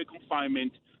solitary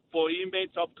confinement for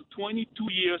inmates up to 22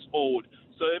 years old.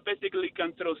 So they basically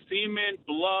can throw semen,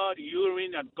 blood,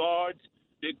 urine at guards.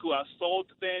 They could assault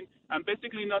them, and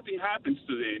basically nothing happens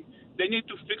to them. They need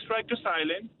to fix Rikers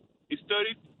Island. It's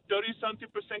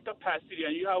 30-something% capacity,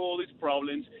 and you have all these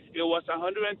problems. It was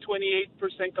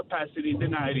 128% capacity in the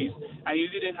 90s, and you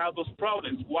didn't have those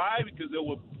problems. Why? Because there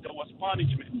was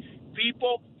punishment.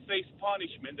 People face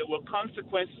punishment. There were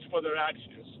consequences for their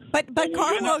actions. But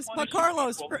Carlos,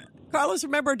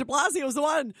 remember, de Blasio was the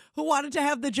one who wanted to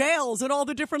have the jails in all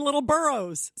the different little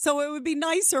boroughs. So it would be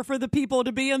nicer for the people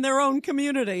to be in their own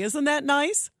community. Isn't that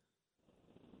nice?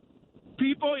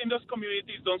 People in those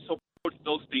communities don't support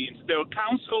those things. There are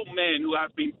councilmen who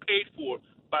have been paid for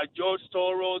by George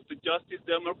Soros, the Justice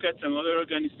Democrats, and other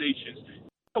organizations.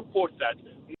 They support that.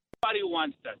 Nobody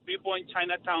wants that. People in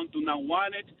Chinatown do not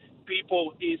want it.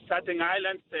 People in Staten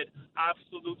Island said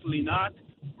absolutely not.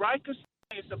 Rikers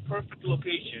is a perfect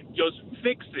location. Just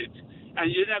fix it,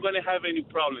 and you're not going to have any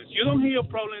problems. You don't hear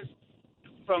problems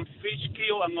from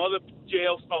Fishkill and other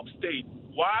jails upstate.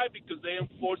 Why? Because they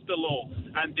enforce the law,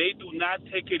 and they do not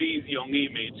take it easy on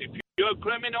inmates. If you're a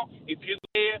criminal, if you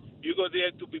go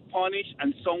there to be punished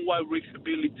and somewhat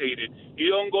rehabilitated. You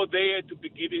don't go there to be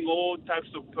giving all types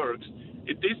of perks.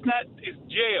 It's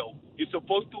jail. You're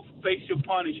supposed to face your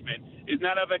punishment. It's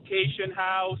not a vacation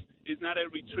house. It's not a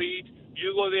retreat.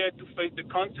 You go there to face the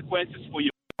consequences for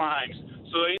your crimes.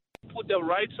 So you put the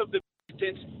rights of the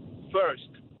victims first.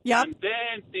 Yep. And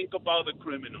then think about the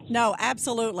criminals. No,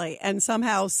 absolutely. And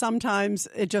sometimes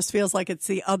it just feels like it's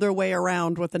the other way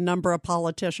around with a number of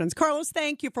politicians. Carlos,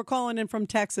 thank you for calling in from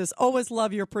Texas. Always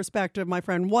love your perspective, my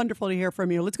friend. Wonderful to hear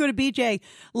from you. Let's go to BJ,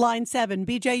 line 7.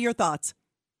 BJ, your thoughts?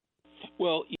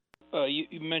 Well,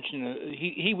 you mentioned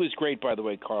he was great, by the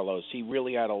way, Carlos. He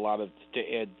really had a lot to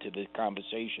add to the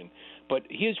conversation. But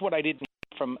here's what I didn't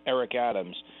hear from Eric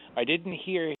Adams. I didn't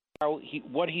hear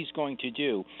what he's going to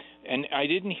do. And I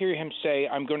didn't hear him say,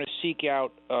 I'm going to seek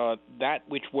out that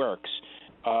which works.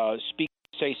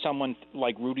 Say someone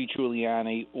like Rudy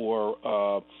Giuliani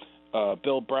or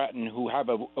Bill Bratton, who have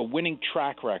a winning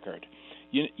track record.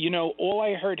 You know, all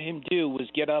I heard him do was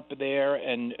get up there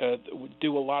and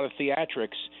do a lot of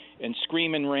theatrics and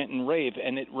scream and rant and rave.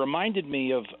 And it reminded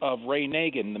me of Ray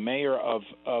Nagin, the mayor of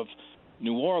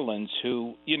New Orleans,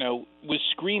 who, was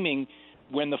screaming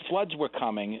when the floods were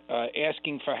coming,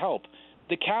 asking for help.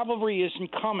 The cavalry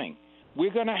isn't coming.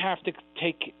 We're going to have to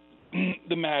take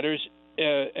the matters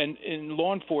and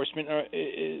law enforcement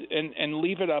and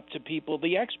leave it up to people,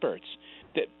 the experts,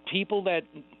 that people that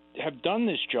have done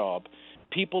this job,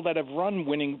 people that have run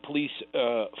winning police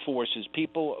forces,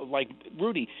 people like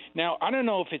Rudy. Now, I don't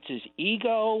know if it's his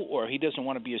ego or he doesn't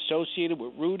want to be associated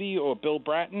with Rudy or Bill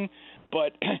Bratton,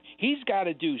 but he's got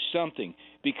to do something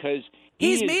because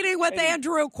he's meeting with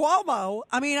Andrew Cuomo.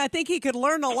 I mean, I think he could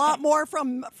learn a lot more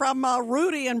from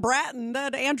Rudy and Bratton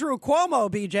than Andrew Cuomo,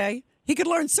 BJ. He could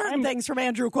learn certain things from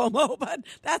Andrew Cuomo, but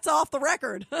that's off the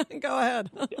record. Go ahead.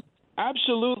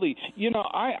 Absolutely.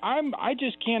 I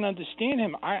just can't understand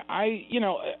him.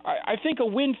 I think a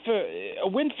win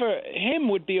for him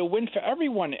would be a win for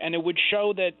everyone, and it would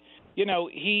show that,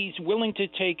 he's willing to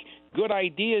take good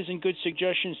ideas and good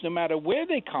suggestions no matter where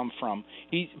they come from.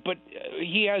 But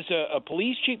he has a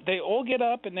police chief. They all get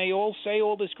up and they all say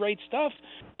all this great stuff,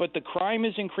 but the crime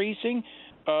is increasing.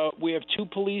 We have 2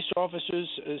 police officers,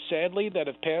 sadly, that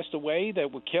have passed away,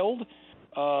 that were killed.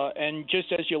 And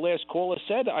just as your last caller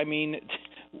said, I mean,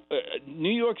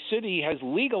 New York City has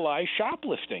legalized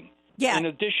shoplifting. Yeah. In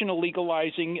addition to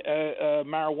legalizing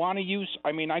marijuana use.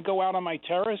 I mean, I go out on my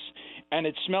terrace and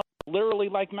it smells literally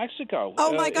like Mexico.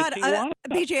 Oh, my God.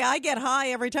 BJ, I get high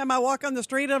every time I walk on the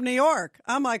street of New York.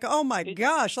 I'm like, oh, my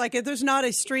gosh. Like, if there's not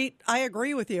a street, I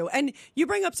agree with you. And you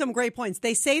bring up some great points.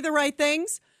 They say the right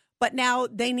things, but now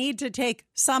they need to take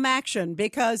some action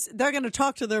because they're going to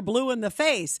talk to their blue in the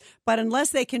face. But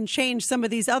unless they can change some of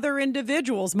these other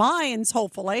individuals' minds,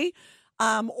 hopefully,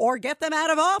 or get them out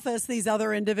of office, these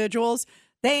other individuals,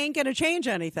 they ain't going to change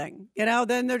anything.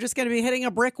 Then they're just going to be hitting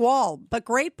a brick wall. But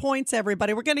great points,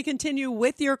 everybody. We're going to continue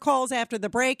with your calls after the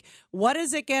break. What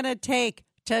is it going to take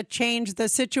to change the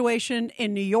situation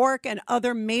in New York and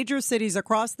other major cities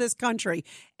across this country?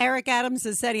 Eric Adams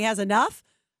has said he has enough.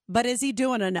 But is he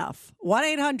doing enough?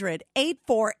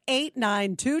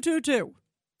 1-800-848-9222.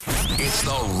 It's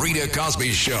the Rita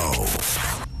Cosby Show.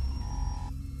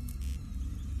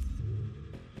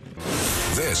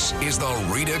 This is the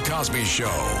Rita Cosby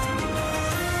Show.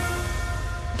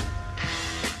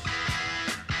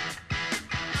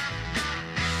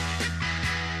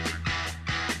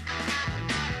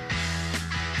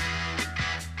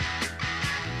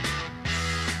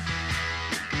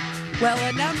 Well,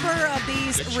 a number of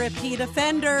these repeat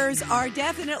offenders are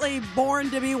definitely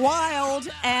born to be wild,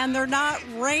 and they're not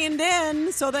reined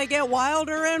in, so they get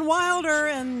wilder and wilder,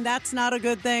 and that's not a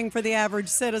good thing for the average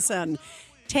citizen.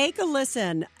 Take a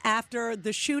listen after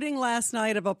the shooting last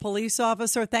night of a police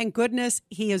officer. Thank goodness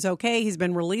he is okay. He's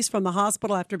been released from the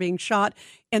hospital after being shot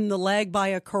in the leg by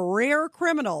a career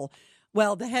criminal.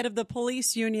 Well, the head of the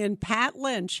police union, Pat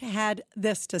Lynch, had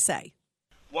this to say.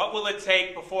 What will it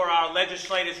take before our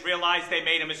legislators realize they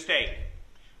made a mistake?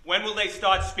 When will they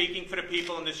start speaking for the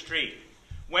people in the street?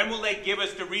 When will they give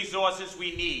us the resources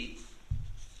we need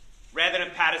rather than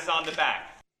pat us on the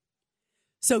back?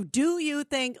 So do you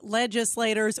think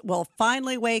legislators will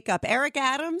finally wake up? Eric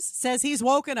Adams says he's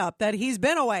woken up, that he's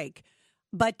been awake.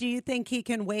 But do you think he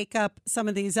can wake up some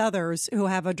of these others who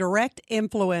have a direct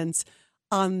influence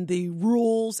on the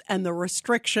rules and the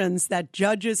restrictions that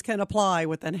judges can apply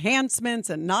with enhancements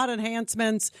and not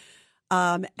enhancements,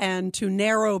 and to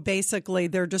narrow basically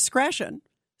their discretion?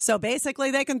 So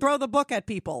basically they can throw the book at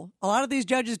people. A lot of these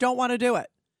judges don't want to do it.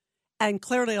 And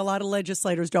clearly a lot of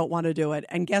legislators don't want to do it.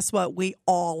 And guess what? We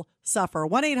all suffer.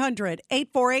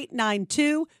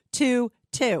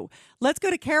 1-800-848-9222. Let's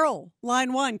go to Carol,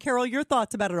 line 1. Carol, your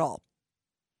thoughts about it all.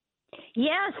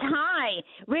 Yes, hi.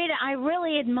 Rita, I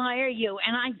really admire you.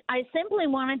 And I simply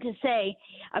wanted to say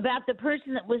about the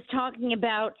person that was talking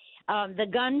about the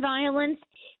gun violence.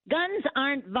 Guns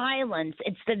aren't violence.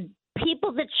 It's the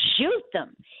people that shoot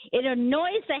them. It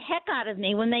annoys the heck out of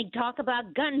me when they talk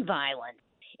about gun violence.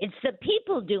 It's the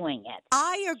people doing it.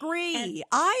 I agree.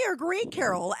 I agree,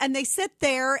 Carol. And they sit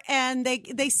there and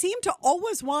they seem to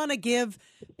always want to give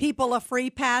people a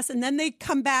free pass. And then they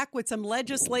come back with some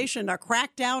legislation to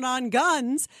crack down on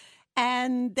guns.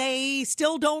 And they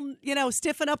still don't,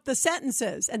 stiffen up the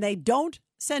sentences. And they don't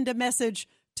send a message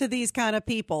to these kind of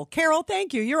people. Carol,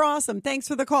 thank you. You're awesome. Thanks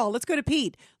for the call. Let's go to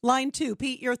Pete, line 2.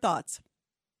 Pete, your thoughts.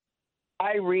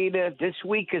 Hi, Rita. This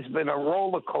week has been a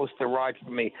roller coaster ride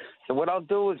for me. So what I'll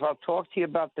do is I'll talk to you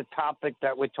about the topic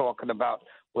that we're talking about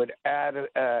with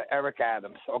Eric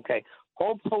Adams. Okay.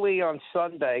 Hopefully on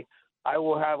Sunday I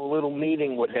will have a little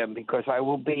meeting with him because I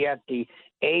will be at the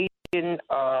Asian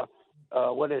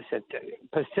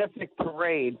Pacific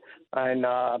Parade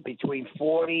and between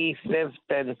 45th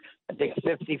and I think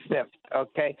 55th.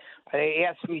 Okay. They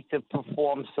asked me to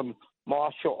perform some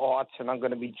martial arts, and I'm going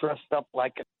to be dressed up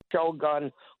like a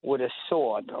shogun with a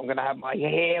sword. I'm going to have my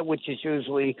hair, which is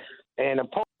usually in a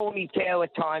ponytail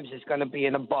at times, is going to be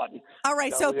in a bun. All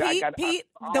right, so Pete,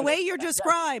 the way you're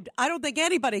described, I don't think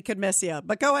anybody could miss you,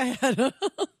 but go ahead.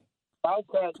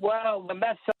 Okay, well, the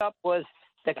mess up was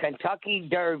the Kentucky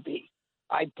Derby.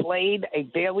 I played a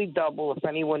daily double, if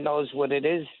anyone knows what it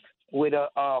is, with a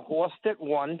horse that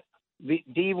won,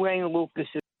 D. Wayne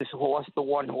Lucas's horse, the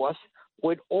one horse,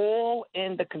 with all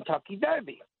in the Kentucky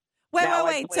Derby. Wait.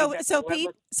 So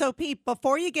Pete,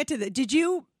 before you get to did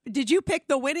you pick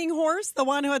the winning horse, the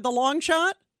one who had the long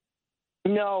shot?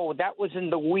 No, that was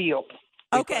in the wheel.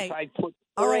 Okay. I put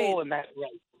all right in that race.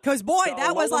 Because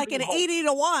that was like an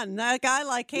 80-1. That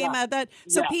guy came out that.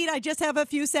 So Pete, I just have a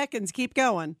few seconds. Keep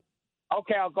going.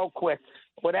 Okay, I'll go quick.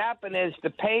 What happened is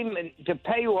the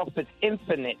payoff is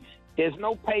infinite. There's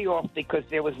no payoff because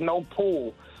there was no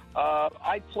pool.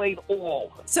 I played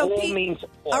all. So all Pete, means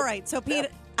all. All right. So Pete,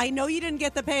 I know you didn't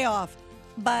get the payoff,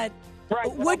 but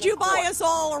would you buy us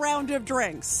all a round of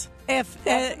drinks? All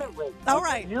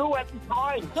right. You at the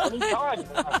time. Anytime.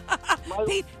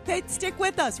 Pete, stick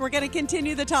with us. We're going to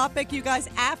continue the topic, you guys,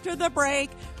 after the break.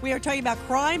 We are talking about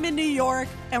crime in New York,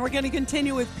 and we're going to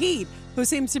continue with Pete, who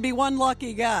seems to be one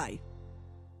lucky guy.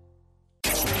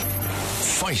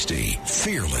 Feisty,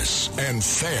 fearless, and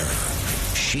fair.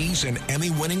 She's an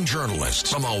Emmy-winning journalist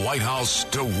from the White House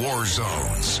to war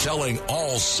zones, telling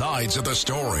all sides of the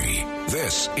story.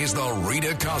 This is the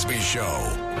Rita Cosby Show.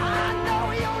 I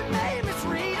know your name is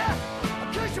Rita,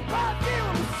 'cause your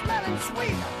perfume is smelling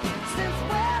sweet. Since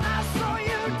when I saw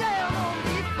you down on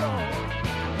the floor.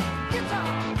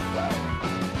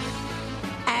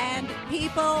 And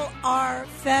people are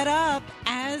fed up,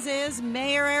 as is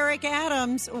Mayor Eric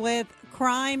Adams, with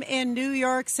crime in New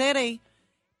York City.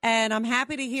 And I'm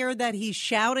happy to hear that he's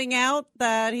shouting out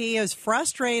that he is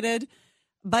frustrated,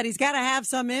 but he's got to have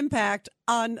some impact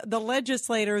on the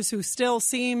legislators who still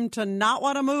seem to not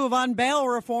want to move on bail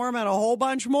reform and a whole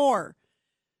bunch more.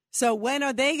 So when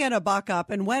are they going to buck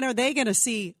up, and when are they going to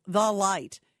see the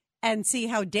light and see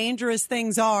how dangerous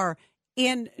things are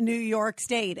in New York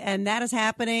State? And that is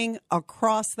happening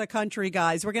across the country,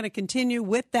 guys. We're going to continue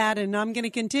with that, and I'm going to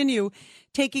continue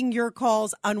taking your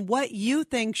calls on what you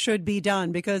think should be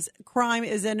done, because crime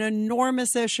is an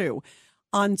enormous issue.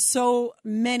 on so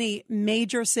many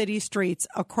major city streets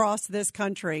across this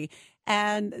country.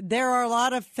 And there are a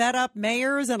lot of fed up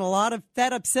mayors and a lot of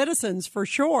fed up citizens for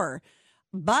sure.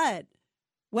 But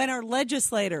when our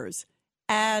legislators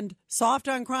and soft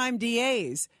on crime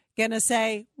DAs going to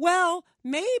say, well,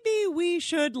 maybe we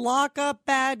should lock up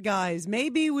bad guys.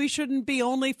 Maybe we shouldn't be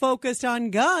only focused on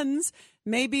guns.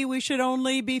 Maybe we should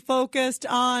only be focused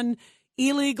on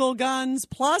illegal guns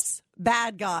plus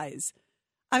bad guys.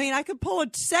 I mean, I could pull a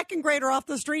second grader off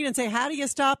the street and say, how do you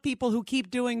stop people who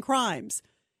keep doing crimes?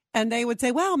 And they would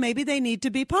say, well, maybe they need to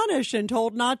be punished and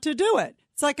told not to do it.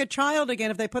 It's like a child,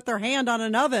 again, if they put their hand on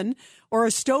an oven or a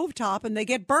stovetop and they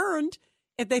get burned,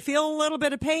 if they feel a little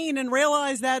bit of pain and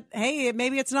realize that, hey,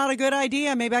 maybe it's not a good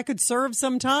idea, maybe I could serve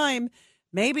some time,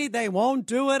 maybe they won't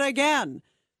do it again.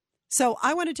 So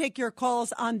I want to take your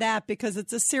calls on that because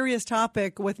it's a serious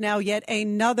topic with now yet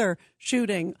another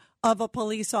shooting of a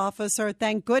police officer.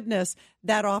 Thank goodness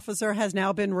that officer has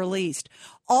now been released.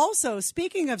 Also,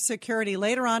 speaking of security,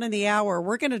 later on in the hour,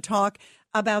 we're going to talk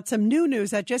about some new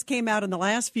news that just came out in the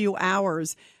last few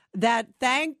hours that,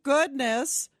 thank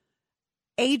goodness,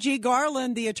 A.G.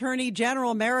 Garland, the Attorney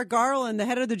General, Merrick Garland, the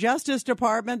head of the Justice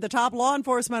Department, the top law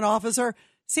enforcement officer,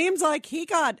 seems like he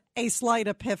got a slight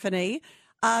epiphany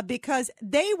because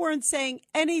they weren't saying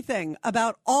anything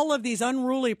about all of these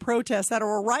unruly protests that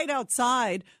were right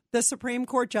outside the Supreme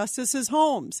Court justices'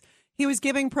 homes. He was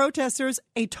giving protesters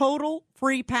a total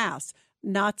free pass,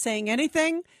 not saying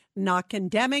anything, not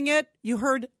condemning it. You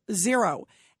heard zero.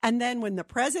 And then when the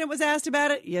president was asked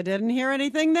about it, you didn't hear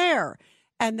anything there.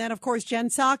 And then, of course, Jen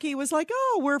Psaki was like,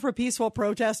 oh, we're for peaceful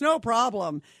protest, no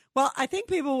problem. Well, I think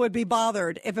people would be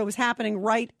bothered if it was happening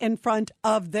right in front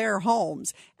of their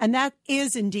homes. And that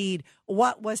is indeed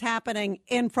what was happening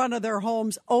in front of their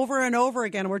homes over and over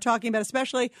again. We're talking about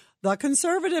especially the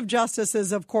conservative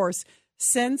justices, of course,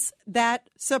 since that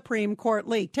Supreme Court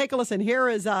leak. Take a listen. Here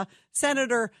is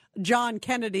Senator John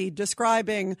Kennedy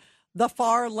describing the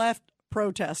far left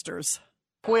protesters.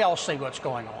 We all see what's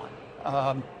going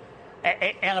on.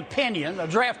 An opinion, a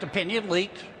draft opinion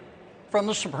leaked from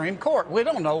the Supreme Court. We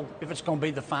don't know if it's going to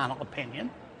be the final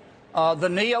opinion. The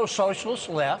neo-socialist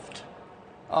left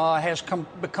has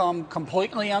become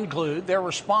completely unglued. Their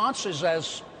response is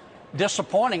as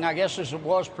disappointing, I guess, as it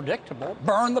was predictable.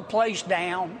 Burn the place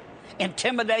down,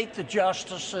 intimidate the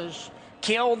justices,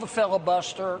 kill the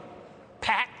filibuster,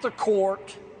 pack the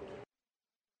court.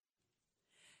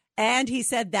 And he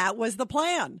said that was the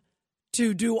plan,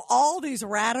 to do all these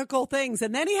radical things.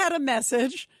 And then he had a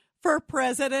message for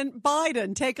President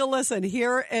Biden. Take a listen.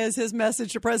 Here is his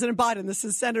message to President Biden. This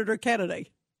is Senator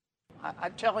Kennedy. I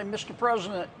tell him, Mr.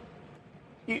 President,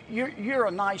 you're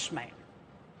a nice man.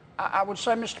 I would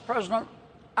say, Mr. President,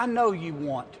 I know you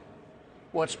want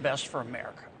what's best for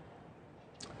America.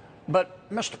 But,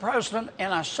 Mr. President,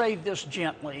 and I say this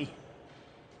gently,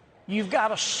 you've got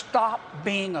to stop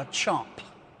being a chump.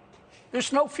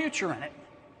 There's no future in it.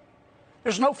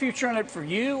 There's no future in it for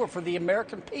you or for the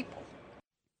American people.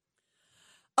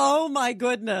 Oh, my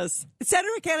goodness.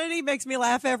 Senator Kennedy makes me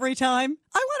laugh every time.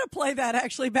 I want to play that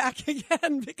actually back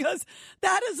again because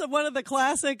that is one of the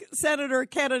classic Senator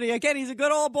Kennedy. Again, he's a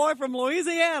good old boy from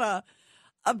Louisiana.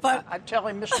 But I tell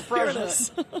him, Mr. President,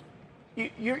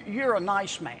 you're a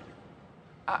nice man.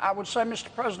 I would say, Mr.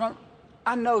 President,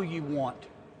 I know you want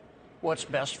what's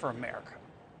best for America.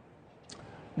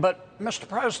 But, Mr.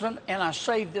 President, and I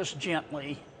say this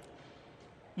gently,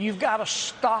 you've got to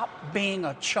stop being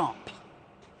a chump.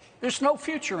 There's no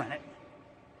future in it.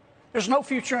 There's no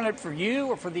future in it for you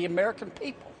or for the American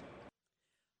people.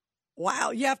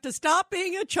 Wow, you have to stop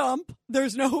being a chump.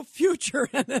 There's no future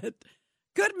in it.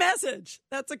 Good message.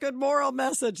 That's a good moral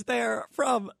message there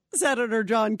from Senator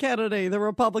John Kennedy, the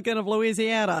Republican of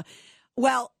Louisiana.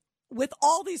 Well, with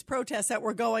all these protests that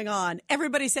were going on,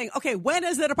 everybody's saying, okay, when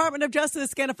is the Department of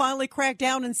Justice going to finally crack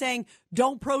down and saying,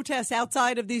 don't protest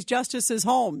outside of these justices'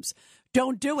 homes?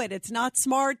 Don't do it. It's not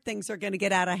smart. Things are going to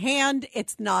get out of hand.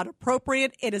 It's not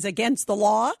appropriate. It is against the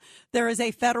law. There is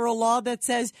a federal law that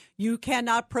says you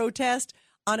cannot protest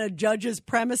on a judge's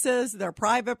premises, their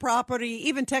private property,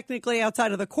 even technically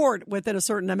outside of the court within a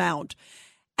certain amount.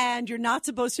 And you're not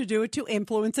supposed to do it to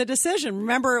influence a decision.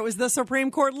 Remember, it was the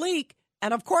Supreme Court leak.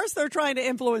 And of course, they're trying to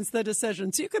influence the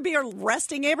decision. So you could be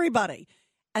arresting everybody.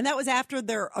 And that was after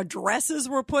their addresses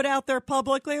were put out there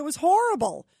publicly. It was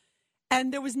horrible.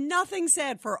 And there was nothing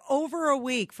said for over a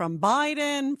week from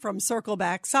Biden, from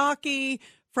Circleback Psaki,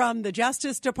 from the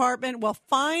Justice Department. Well,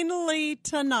 finally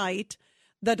tonight,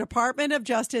 the Department of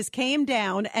Justice came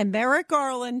down and Merrick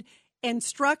Garland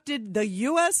instructed the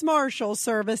U.S. Marshal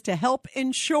Service to help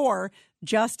ensure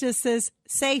justices'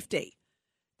 safety.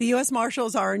 The U.S.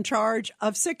 Marshals are in charge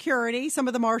of security. Some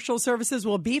of the Marshal services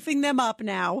will beefing them up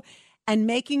now and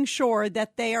making sure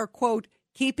that they are, quote,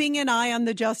 keeping an eye on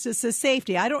the justices'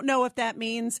 safety. I don't know if that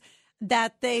means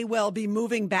that they will be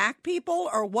moving back people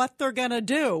or what they're going to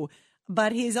do,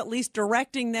 but he's at least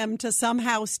directing them to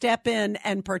somehow step in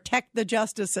and protect the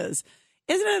justices.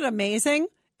 Isn't it amazing?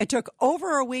 It took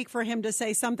over a week for him to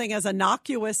say something as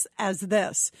innocuous as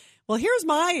this. Well, here's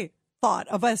my thought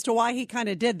as to why he kind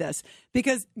of did this.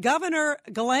 Because Governor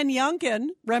Glenn Youngkin,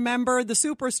 remember the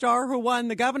superstar who won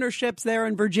the governorships there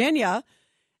in Virginia,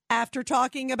 after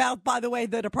talking about, by the way,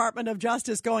 the Department of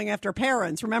Justice going after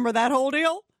parents. Remember that whole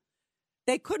deal?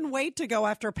 They couldn't wait to go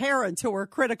after parents who were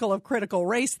critical of critical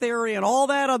race theory and all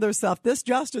that other stuff. This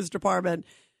Justice Department,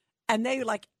 and they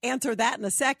answer that in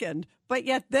a second. But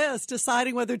yet this,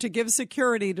 deciding whether to give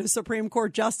security to Supreme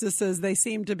Court justices, they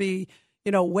seem to be,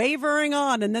 wavering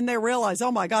on. And then they realize,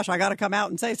 oh, my gosh, I got to come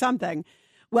out and say something.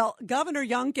 Well, Governor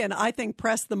Youngkin, I think,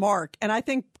 pressed the mark. And I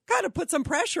think kind of put some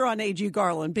pressure on A.G.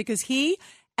 Garland because he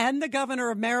and the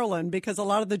governor of Maryland, because a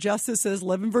lot of the justices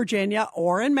live in Virginia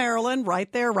or in Maryland,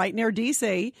 right there, right near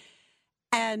D.C.,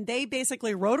 and they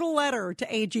basically wrote a letter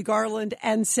to A.G. Garland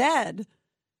and said,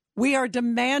 we are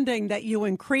demanding that you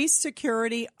increase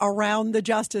security around the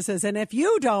justices. And if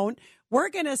you don't, we're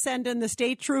going to send in the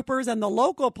state troopers and the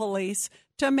local police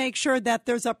to make sure that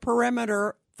there's a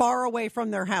perimeter far away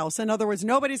from their house. In other words,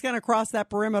 nobody's going to cross that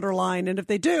perimeter line. And if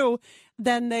they do,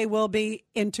 then they will be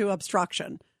into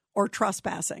obstruction or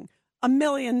trespassing. A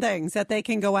million things that they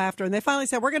can go after. And they finally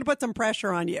said, we're going to put some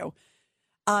pressure on you.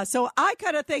 So I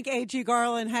kind of think A.G.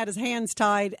 Garland had his hands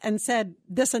tied and said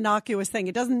this innocuous thing.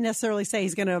 It doesn't necessarily say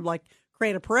he's going to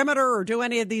create a perimeter or do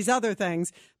any of these other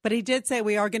things, but he did say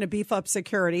we are going to beef up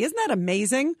security. Isn't that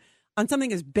amazing on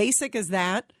something as basic as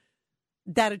that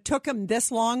it took him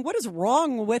this long? What is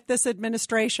wrong with this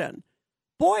administration?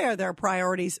 Boy, are their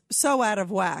priorities so out of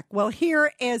whack. Well,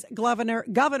 here is Governor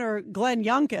Glenn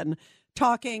Youngkin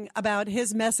talking about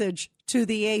his message to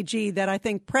the AG that I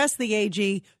think pressed the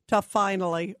AG to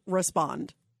finally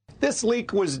respond. This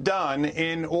leak was done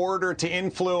in order to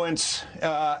influence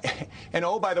and,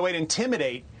 oh, by the way, to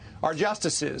intimidate our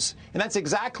justices. And that's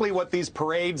exactly what these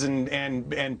parades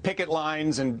and picket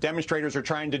lines and demonstrators are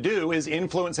trying to do, is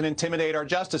influence and intimidate our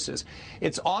justices.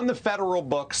 It's on the federal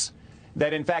books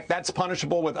that, in fact, that's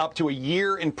punishable with up to a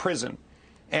year in prison.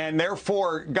 And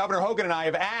therefore, Governor Hogan and I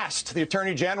have asked the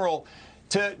Attorney General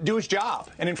to do his job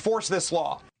and enforce this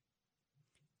law.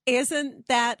 Isn't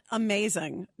that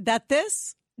amazing that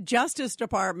this Justice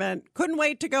Department couldn't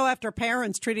wait to go after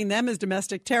parents, treating them as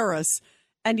domestic terrorists,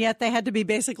 and yet they had to be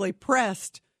basically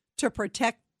pressed to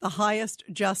protect the highest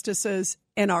justices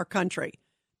in our country?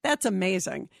 That's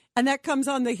amazing. And that comes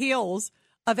on the heels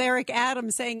of Eric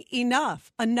Adams saying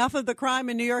enough of the crime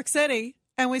in New York City.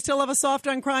 And we still have a soft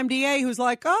on crime DA who's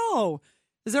like, oh,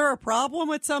 is there a problem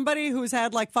with somebody who's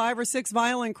had 5 or 6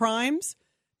 violent crimes?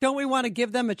 Don't we want to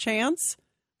give them a chance?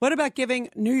 What about giving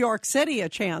New York City a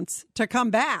chance to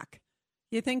come back?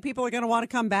 You think people are going to want to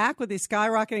come back with these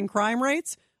skyrocketing crime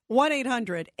rates?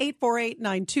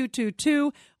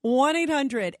 1-800-848-9222.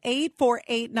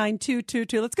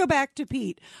 1-800-848-9222. Let's go back to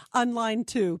Pete on line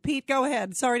 2. Pete, go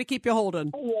ahead. Sorry to keep you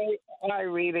holding. I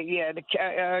read it. Yeah,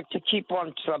 to keep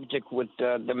on subject with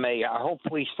the mayor.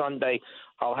 Hopefully Sunday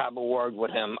I'll have a word with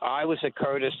him. I was a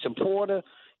Curtis supporter.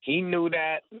 He knew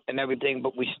that and everything,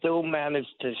 but we still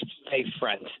managed to stay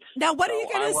friends. Now, what are you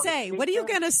going to say? What are you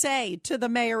going to say to the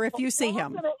mayor if you see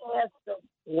him? I'm going to ask him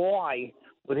why,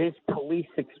 with his police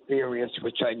experience,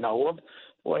 which I know of,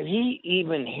 would he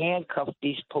even handcuff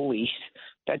these police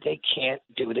that they can't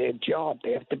do their job?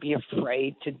 They have to be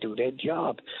afraid to do their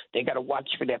job. They got to watch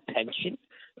for their pension.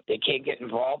 They can't get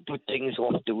involved with things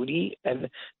off duty, and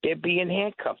they're being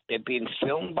handcuffed. They're being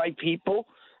filmed by people.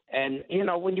 And,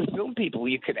 when you film people,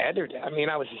 you could edit it. I mean,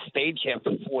 I was a stagehand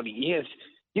for 40 years.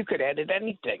 You could edit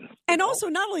anything. And also,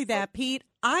 not only that, Pete,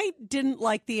 I didn't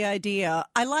like the idea.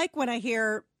 I like when I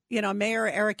hear, Mayor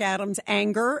Eric Adams'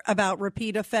 anger about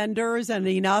repeat offenders and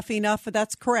enough.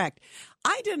 That's correct.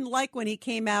 I didn't like when he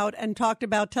came out and talked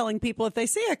about telling people if they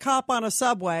see a cop on a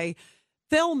subway,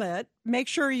 film it, make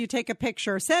sure you take a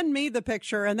picture, send me the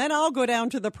picture, and then I'll go down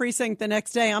to the precinct the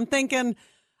next day. I'm thinking,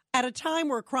 at a time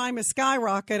where crime is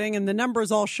skyrocketing and the numbers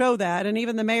all show that, and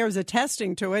even the mayor's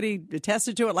attesting to it, he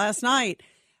attested to it last night,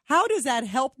 how does that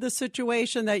help the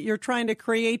situation that you're trying to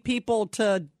create people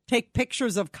to take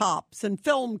pictures of cops and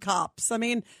film cops? I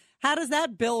mean, how does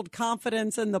that build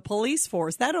confidence in the police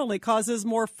force? That only causes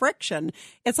more friction.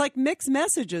 It's like mixed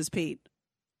messages, Pete.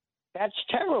 That's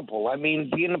terrible. I mean,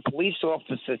 being a police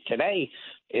officer today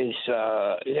is,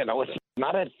 it's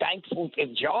not a thankful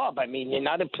job. I mean, you're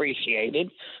not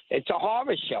appreciated. It's a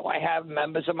horror show. I have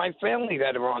members of my family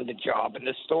that are on the job, and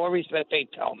the stories that they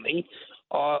tell me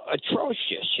are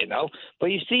atrocious, But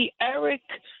you see, Eric,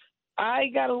 I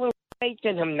got a little faith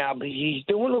in him now, but he's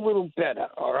doing a little better,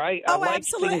 all right? Oh,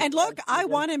 absolutely. And look, I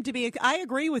want him to be, I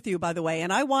agree with you, by the way,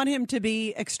 and I want him to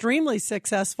be extremely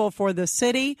successful for the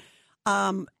city.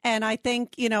 And I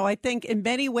think in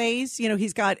many ways,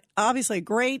 he's got obviously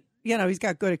great, he's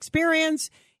got good experience.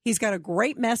 He's got a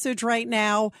great message right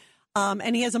now.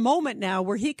 And he has a moment now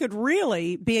where he could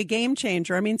really be a game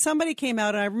changer. I mean, somebody came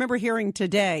out, and I remember hearing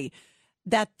today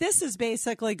that this is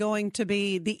basically going to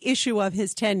be the issue of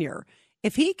his tenure.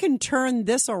 If he can turn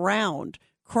this around,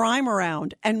 crime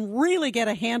around, and really get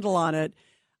a handle on it,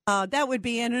 that would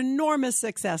be an enormous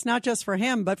success, not just for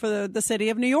him, but for the city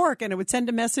of New York. And it would send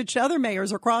a message to other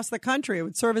mayors across the country. It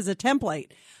would serve as a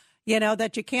template,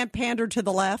 that you can't pander to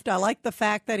the left. I like the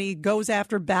fact that he goes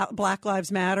after Black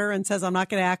Lives Matter and says, I'm not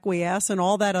going to acquiesce and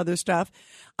all that other stuff.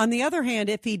 On the other hand,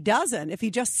 if he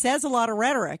just says a lot of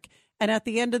rhetoric, and at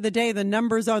the end of the day, the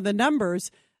numbers are the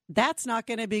numbers, that's not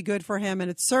going to be good for him.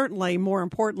 And it certainly, more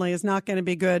importantly, is not going to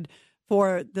be good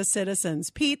for the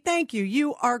citizens. Pete, thank you.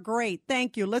 You are great.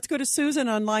 Thank you. Let's go to Susan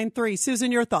on line 3.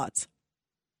 Susan, your thoughts.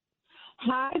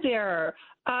 Hi there.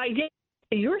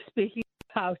 You're speaking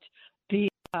about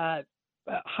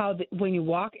when you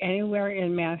walk anywhere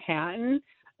in Manhattan,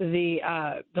 the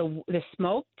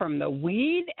smoke from the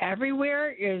weed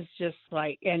everywhere is just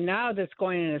like, and now that's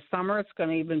going into summer, it's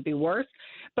going to even be worse.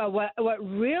 But what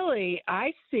really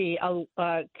I see,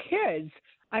 kids.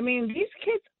 I mean, these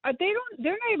kids, they're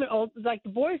not even old, like the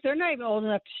boys, they're not even old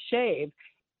enough to shave.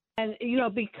 And,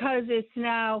 because it's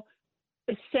now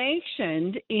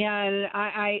sanctioned, and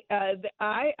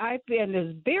I've been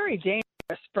this very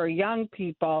dangerous for young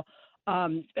people.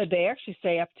 They actually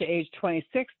say up to age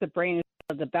 26, the brain is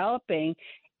still developing,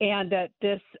 and that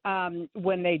this,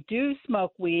 when they do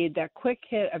smoke weed, that quick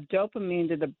hit of dopamine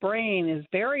to the brain is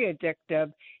very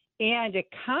addictive. And it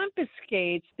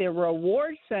confiscates the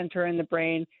reward center in the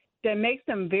brain that makes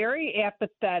them very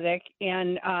apathetic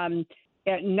and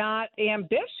not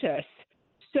ambitious.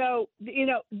 So,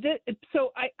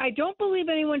 I don't believe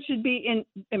anyone should be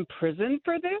in prison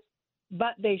for this,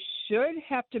 but they should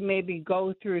have to maybe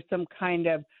go through some kind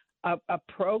of a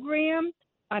program.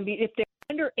 I mean, if they're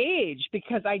underage,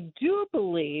 because I do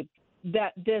believe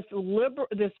that this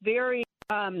very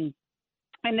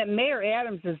and that Mayor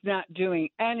Adams is not doing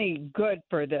any good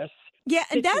for this. Yeah,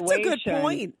 and situation. that's a good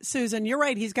point, Susan. You're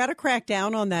right. He's got to crack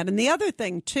down on that. And the other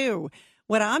thing, too,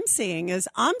 what I'm seeing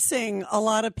a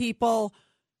lot of people,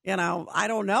 I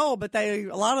don't know, but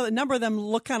a number of them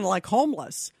look kind of like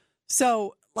homeless.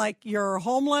 So, like, you're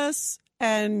homeless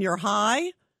and you're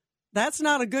high, that's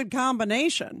not a good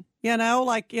combination.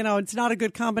 It's not a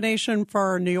good combination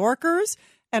for New Yorkers,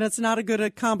 and it's not a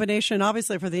good combination,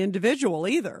 obviously, for the individual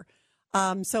either.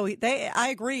 I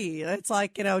agree. It's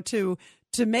like, to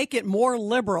make it more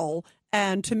liberal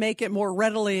and to make it more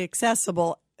readily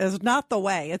accessible is not the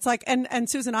way. It's like, and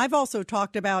Susan, I've also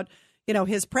talked about,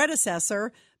 his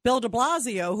predecessor, Bill de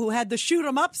Blasio, who had the shoot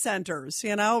 'em up centers,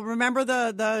 remember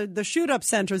the shoot up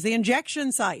centers, the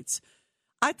injection sites.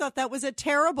 I thought that was a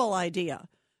terrible idea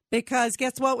because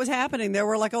guess what was happening? There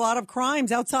were like a lot of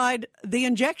crimes outside the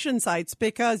injection sites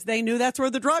because they knew that's where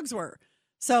the drugs were.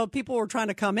 So people were trying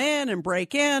to come in and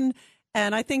break in.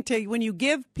 And I think when you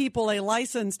give people a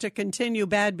license to continue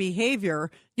bad behavior,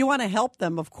 you want to help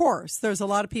them, of course. There's a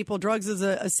lot of people, drugs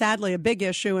is sadly a big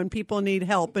issue, and people need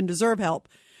help and deserve help.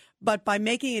 But by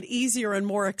making it easier and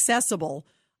more accessible,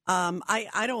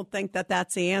 I don't think that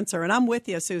that's the answer. And I'm with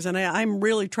you, Susan. I'm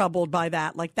really troubled by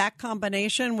that. Like that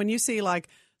combination, when you see like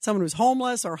someone who's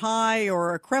homeless or high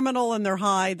or a criminal and they're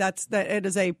high, it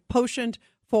is a potent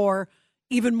for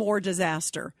even more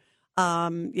disaster.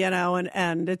 And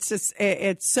it's just,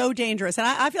 it's so dangerous. And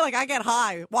I feel like I get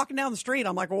high walking down the street.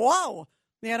 I'm like, whoa,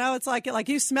 it's like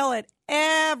you smell it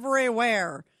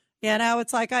everywhere.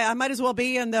 It's like I might as well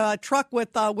be in the truck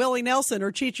with Willie Nelson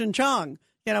or Cheech and Chong,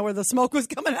 where the smoke was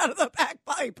coming out of the back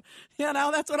pipe.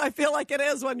 That's what I feel like it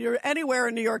is when you're anywhere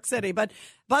in New York City. But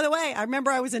by the way, I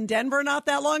remember I was in Denver not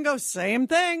that long ago. Same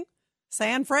thing.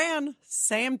 San Fran,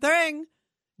 same thing.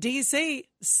 DC,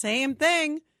 same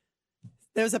thing.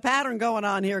 There's a pattern going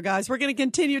on here, guys. We're going to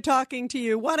continue talking to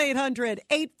you.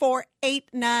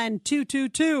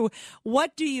 1-800-848-9222.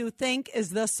 What do you think is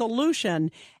the solution?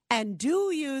 And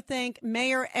do you think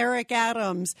Mayor Eric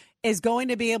Adams is going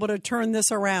to be able to turn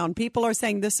this around? People are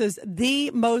saying this is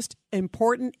the most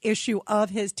important issue of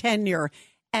his tenure.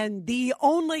 And the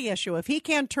only issue, if he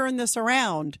can't turn this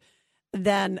around,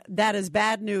 then that is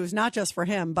bad news, not just for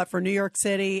him, but for New York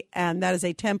City. And that is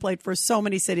a template for so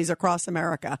many cities across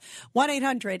America.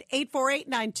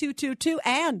 1-800-848-9222.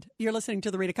 And you're listening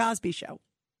to The Rita Cosby Show.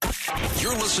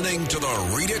 You're listening to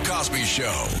The Rita Cosby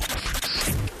Show.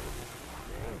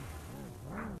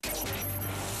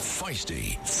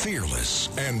 Feisty, fearless,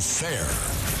 and fair.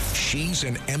 She's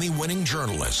an Emmy-winning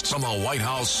journalist from the White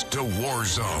House to war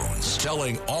zones,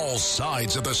 telling all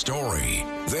sides of the story.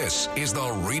 This is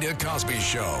The Rita Cosby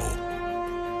Show.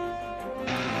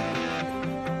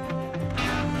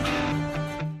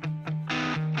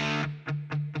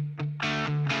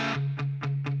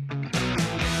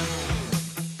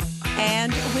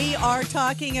 And we are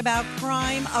talking about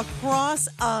crime across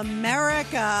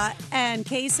America. And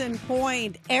case in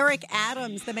point, Eric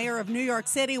Adams, the mayor of New York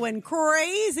City, went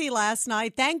crazy last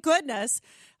night. Thank goodness,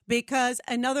 because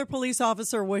another police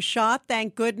officer was shot.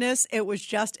 Thank goodness it was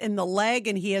just in the leg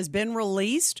and he has been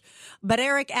released. But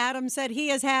Eric Adams said he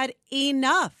has had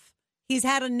enough. He's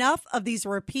had enough of these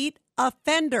repeat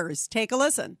offenders. Take a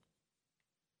listen.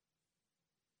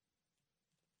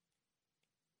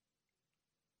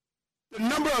 The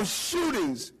number of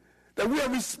shootings that we are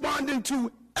responding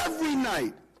to every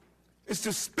night is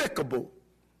despicable.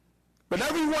 But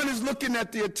everyone is looking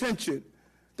at the attention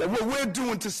that what we're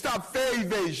doing to stop fare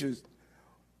evasions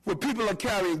where people are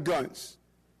carrying guns,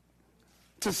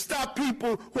 to stop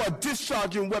people who are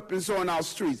discharging weapons on our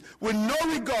streets with no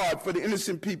regard for the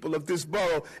innocent people of this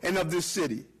borough and of this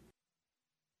city.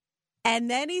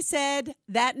 And then he said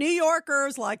that New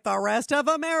Yorkers, like the rest of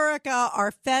America,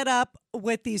 are fed up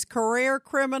with these career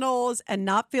criminals and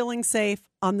not feeling safe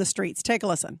on the streets. Take a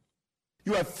listen.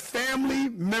 You have family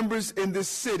members in this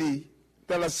city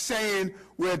that are saying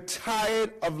we're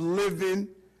tired of living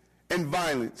in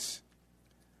violence.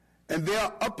 And they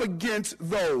are up against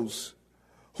those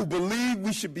who believe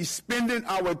we should be spending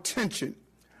our attention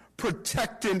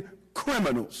protecting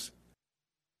criminals.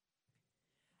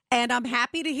 And I'm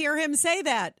happy to hear him say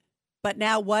that. But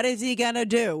now what is he going to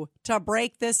do to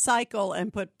break this cycle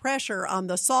and put pressure on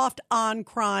the soft on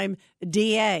crime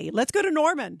DA? Let's go to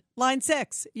Norman, line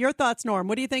 6. Your thoughts, Norm.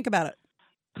 What do you think about it?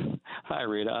 Hi,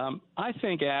 Rita. I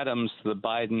think Adams, the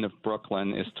Biden of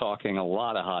Brooklyn, is talking a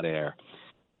lot of hot air.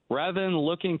 Rather than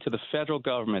looking to the federal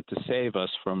government to save us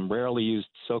from rarely used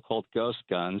so-called ghost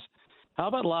guns, how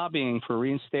about lobbying for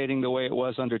reinstating the way it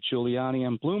was under Giuliani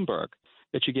and Bloomberg,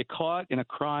 that you get caught in a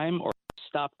crime or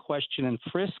stop, question, and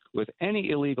frisk with any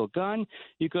illegal gun,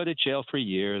 you go to jail for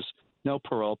years, no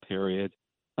parole period.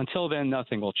 Until then,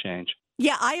 nothing will change.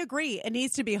 Yeah, I agree. It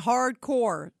needs to be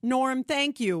hardcore. Norm,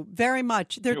 thank you very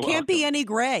much. There You're can't welcome. be any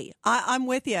gray. I'm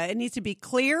with you. It needs to be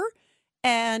clear,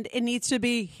 and it needs to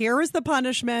be, here is the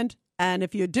punishment, and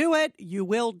if you do it, you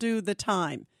will do the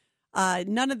time.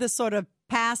 None of this sort of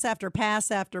pass after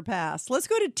pass after pass. Let's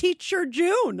go to Teacher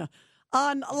June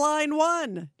on line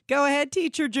 1. Go ahead,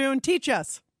 Teacher June. Teach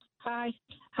us. Hi.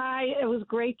 It was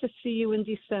great to see you in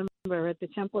December at the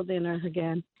Temple dinner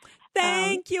again.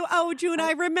 Thank you. Oh, June,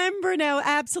 I remember now.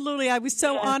 Absolutely. I was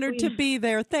so honored to be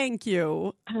there. Thank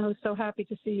you. I was so happy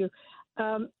to see you.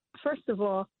 First of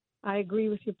all, I agree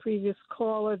with your previous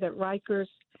caller that Rikers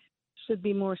should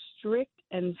be more strict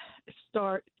and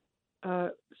start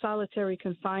solitary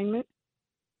confinement,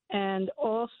 and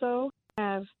also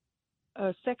have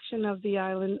a section of the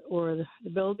island or the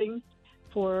building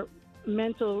for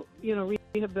mental,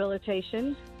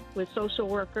 rehabilitation with social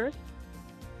workers.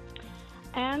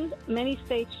 And many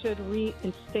states should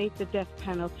reinstate the death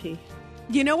penalty.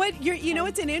 You know what?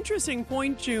 It's an interesting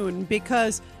point, June,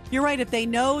 because you're right. If they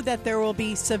know that there will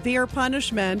be severe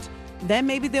punishment, then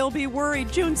maybe they'll be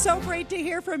worried. June, so great to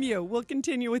hear from you. We'll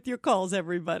continue with your calls,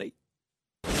 everybody.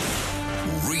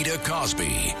 Rita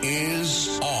Cosby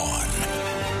is on.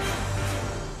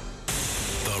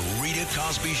 The Rita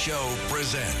Cosby Show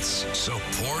presents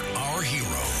Support Our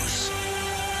Heroes.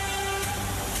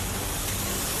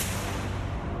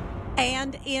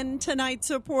 And in tonight's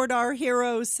Support Our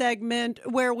Heroes segment,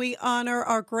 where we honor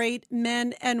our great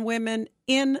men and women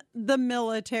in the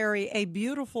military, a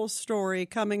beautiful story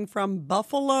coming from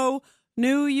Buffalo,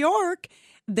 New York.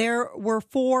 There were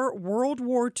 4 World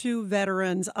War II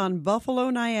veterans on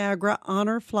Buffalo Niagara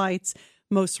honor flight's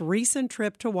most recent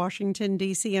trip to Washington,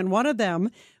 D.C., and one of them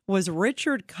was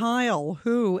Richard Kyle,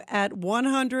 who at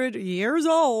 100 years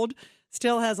old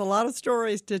still has a lot of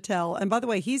stories to tell. And by the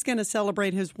way, he's going to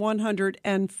celebrate his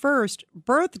 101st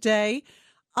birthday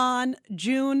on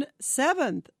June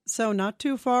 7th, so not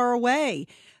too far away.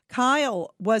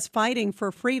 Kyle was fighting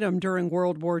for freedom during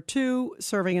World War II,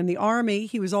 serving in the Army.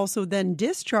 He was also then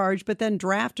discharged, but then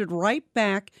drafted right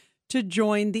back to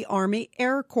join the Army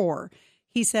Air Corps.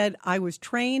 He said, I was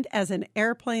trained as an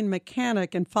airplane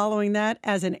mechanic and following that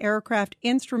as an aircraft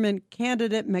instrument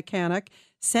candidate mechanic,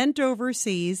 sent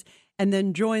overseas, and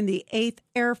then joined the 8th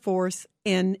Air Force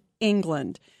in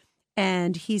England.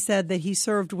 And he said that he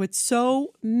served with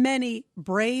so many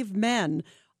brave men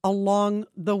along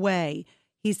the way.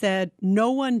 He said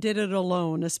no one did it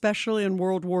alone, especially in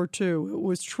World War II. It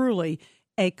was truly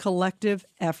a collective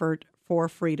effort for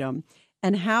freedom.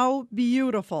 And how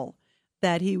beautiful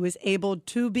that he was able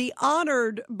to be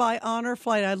honored by Honor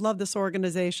Flight. I love this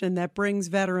organization that brings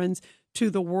veterans to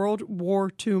the World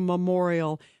War II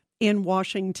Memorial in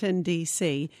Washington,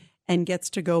 D.C., and gets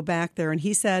to go back there. And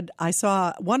he said, I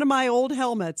saw one of my old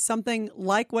helmets, something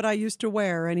like what I used to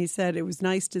wear. And he said it was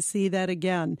nice to see that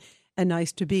again and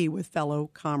nice to be with fellow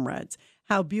comrades.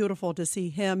 How beautiful to see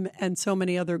him and so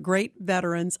many other great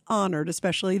veterans honored,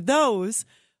 especially those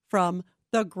from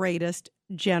the greatest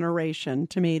generation.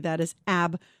 To me, that is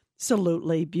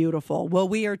absolutely beautiful. Well,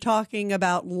 we are talking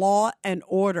about law and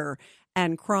order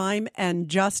and crime and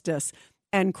justice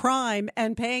and crime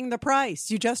and paying the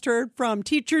price. You just heard from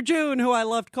Teacher June, who I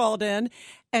loved, called in,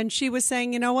 and she was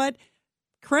saying, you know what?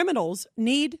 Criminals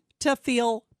need to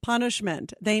feel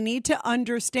punishment. They need to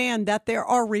understand that there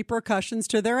are repercussions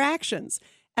to their actions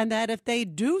and that if they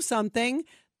do something,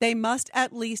 they must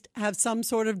at least have some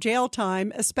sort of jail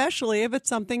time, especially if it's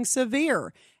something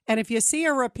severe. And if you see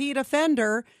a repeat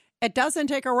offender, it doesn't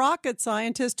take a rocket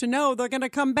scientist to know they're going to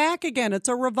come back again. It's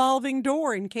a revolving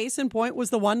door. And case in point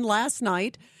was the one last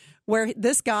night where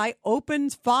this guy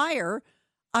opens fire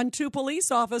on 2 police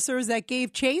officers that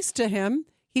gave chase to him.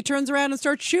 He turns around and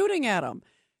starts shooting at them.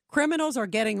 Criminals are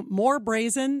getting more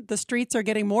brazen. The streets are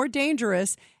getting more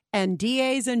dangerous. And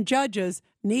DAs and judges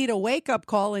need a wake-up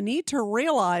call and need to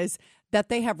realize that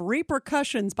they have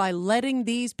repercussions by letting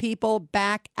these people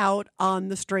back out on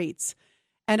the streets.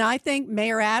 And I think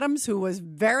Mayor Adams, who was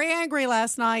very angry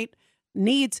last night,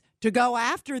 needs to go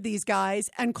after these guys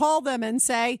and call them and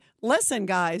say, listen,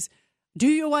 guys, do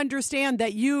you understand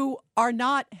that you are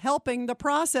not helping the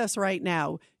process right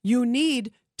now? You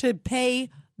need to pay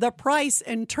the price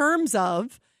in terms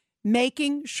of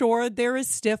making sure there is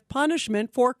stiff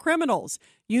punishment for criminals.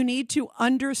 You need to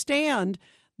understand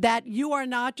that you are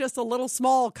not just a little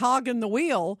small cog in the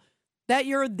wheel, that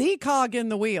you're the cog in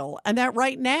the wheel, and that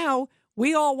right now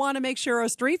we all want to make sure our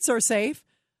streets are safe,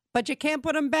 but you can't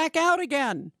put them back out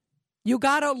again. You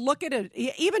got to look at it,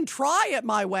 even try it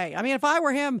my way. I mean, if I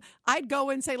were him, I'd go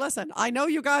and say, listen, I know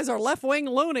you guys are left-wing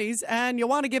loonies and you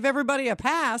want to give everybody a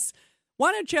pass.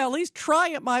 Why don't you at least try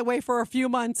it my way for a few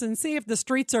months and see if the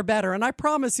streets are better? And I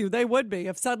promise you they would be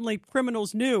if suddenly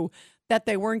criminals knew that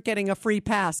they weren't getting a free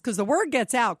pass, because the word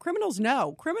gets out. Criminals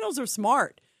know. Criminals are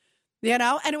smart. You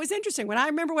know, and it was interesting when I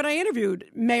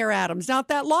interviewed Mayor Adams not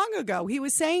that long ago, he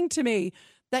was saying to me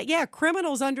that, yeah,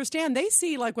 criminals understand. They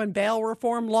see, like, when bail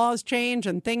reform laws change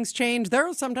and things change,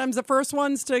 they're sometimes the first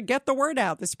ones to get the word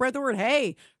out. They spread the word,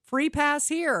 hey, free pass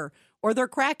here, or they're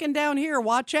cracking down here,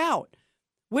 watch out.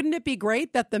 Wouldn't it be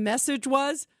great that the message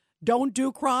was, don't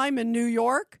do crime in New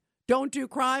York, don't do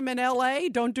crime in L.A.,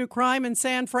 don't do crime in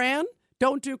San Fran,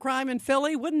 don't do crime in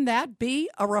Philly? Wouldn't that be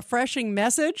a refreshing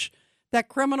message? That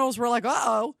criminals were like,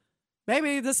 uh-oh,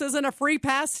 maybe this isn't a free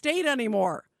pass state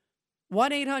anymore.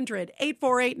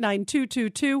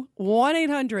 1-800-848-9222,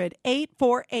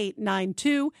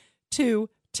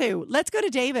 1-800-848-9222. Let's go to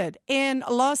David in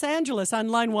Los Angeles on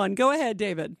line 1. Go ahead,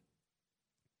 David.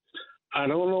 I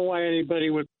don't know why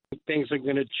anybody would think things are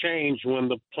going to change when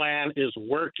the plan is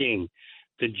working.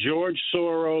 The George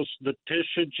Soros,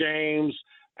 Letitia James,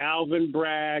 Alvin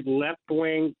Bragg,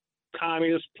 left-wing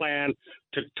communist plan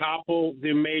to topple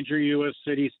the major U.S.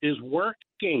 cities is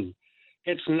working.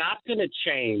 It's not going to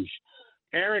change.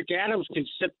 Eric Adams can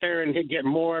sit there and get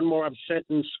more and more upset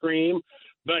and scream,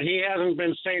 but he hasn't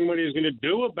been saying what he's going to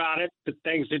do about it, the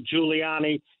things that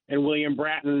Giuliani and William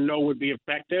Bratton know would be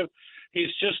effective.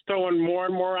 He's just throwing more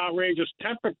and more outrageous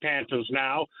temper tantrums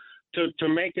now to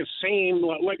make it seem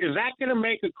like, is that going to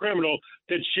make a criminal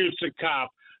that shoots a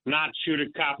cop not shoot a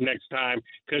cop next time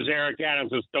because Eric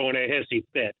Adams is throwing a hissy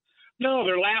fit? No,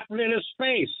 they're laughing in his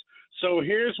face. So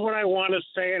here's what I want to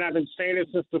say, and I've been saying it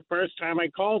since the first time I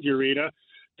called you, Rita,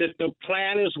 that the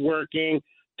plan is working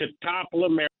to topple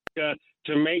America,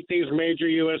 to make these major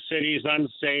U.S. cities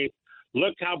unsafe.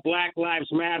 Look how Black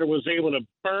Lives Matter was able to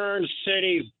burn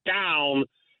cities down,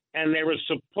 and they were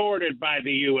supported by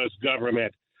the U.S.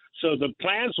 government. So the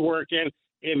plan's working.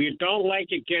 If you don't like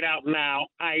it, get out now.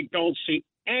 I don't see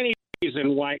any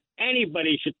reason why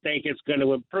anybody should think it's going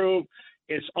to improve.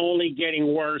 It's only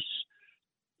getting worse.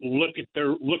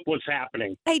 look what's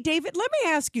happening. Hey, David, let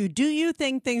me ask you, do you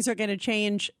think things are going to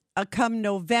change come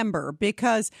November?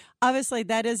 Because obviously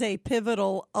that is a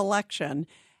pivotal election.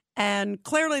 And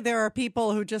clearly there are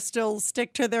people who just still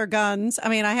stick to their guns. I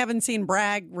mean, I haven't seen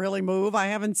Bragg really move. I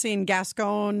haven't seen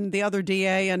Gascon, the other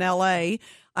DA in L.A.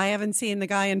 I haven't seen the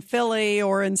guy in Philly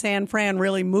or in San Fran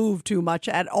really move too much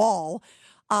at all.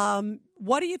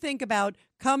 What do you think about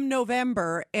come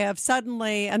November if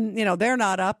suddenly, and they're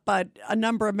not up, but a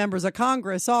number of members of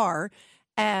Congress are,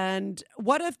 and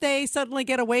what if they suddenly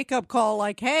get a wake-up call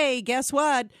like, hey, guess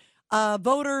what?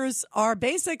 Voters are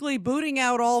basically booting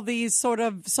out all these sort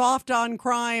of soft on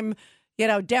crime,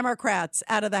 Democrats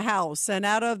out of the House and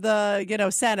out of the,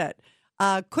 Senate.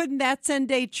 Couldn't that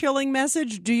send a chilling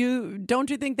message? Don't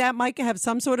you think that might have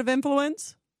some sort of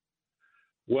influence?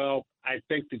 Well, I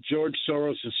think that George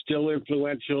Soros is still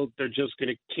influential. They're just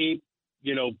going to keep,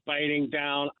 biting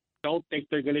down. I don't think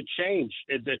they're going to change.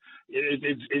 It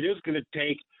is going to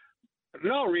take.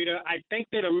 No, Rita, I think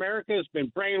that America has been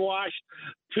brainwashed.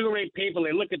 Too many people,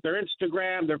 they look at their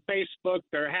Instagram, their Facebook,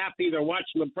 they're happy, they're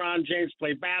watching LeBron James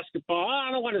play basketball. Oh,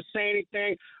 I don't want to say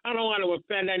anything. I don't want to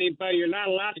offend anybody. You're not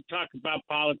allowed to talk about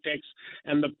politics,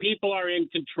 and the people are in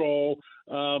control.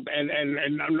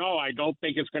 And no, I don't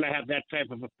think it's going to have that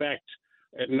type of effect.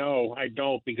 No, I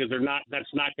don't, because they're not.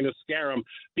 That's not going to scare them,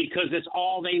 because it's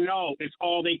all they know. It's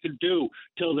all they could do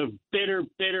till the bitter,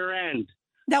 bitter end.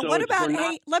 Now, what about,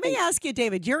 let me ask you,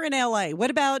 David, you're in L.A. What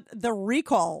about the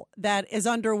recall that is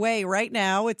underway right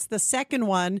now? It's the second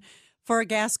one for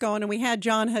Gascon, and we had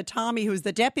John Hatami, who's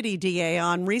the deputy DA,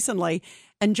 on recently.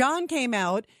 And John came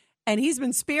out, and he's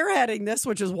been spearheading this,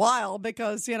 which is wild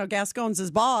because, Gascon's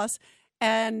his boss.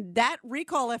 And that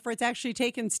recall effort's actually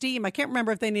taken steam. I can't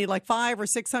remember if they need like 500,000 or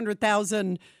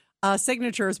 600,000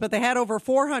 signatures, but they had over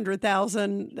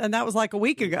 400,000, and that was like a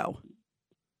week ago.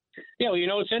 Yeah,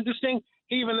 well, it's interesting.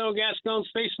 Even though Gascon's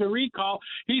facing a recall,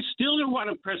 he still didn't want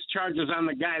to press charges on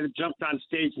the guy that jumped on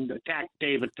stage and attacked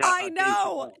David. I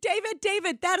know,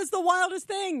 David. That is the wildest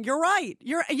thing. You're right.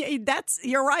 You're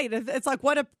right. It's like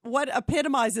what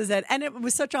epitomizes it, and it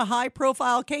was such a high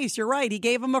profile case. You're right. He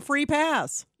gave him a free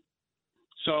pass.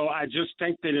 So I just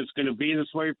think that it's going to be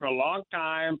this way for a long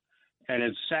time, and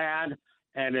it's sad,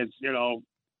 and it's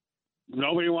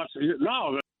nobody wants to.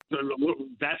 No,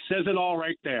 that says it all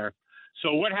right there.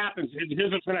 So what happens?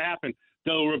 Here's what's going to happen.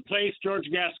 They'll replace George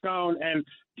Gascon, and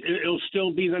it'll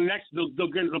still be the next.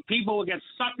 The people will get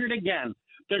suckered again.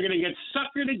 They're going to get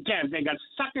suckered again. They got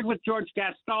suckered with George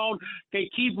Gascon. They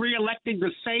keep reelecting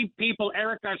the same people.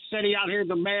 Eric Garcetti out here,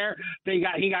 the mayor, he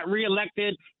got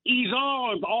reelected.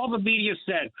 All the media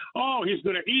said, he's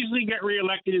going to easily get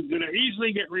reelected. He's going to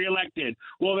easily get reelected.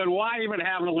 Well, then why even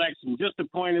have an election? Just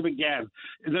appoint him again.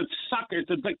 The suckers,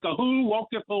 the who won't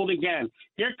get fooled again.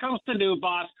 Here comes the new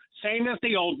boss. Same as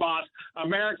the old boss.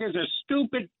 Americans are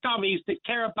stupid dummies that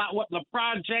care about what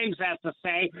LeBron James has to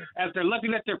say as they're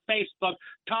looking at their Facebook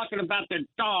talking about their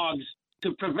dogs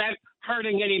to prevent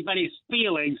hurting anybody's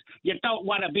feelings. You don't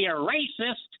want to be a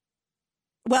racist.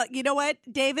 Well, you know what,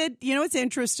 David? It's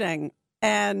interesting.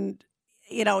 And,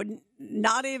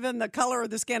 not even the color of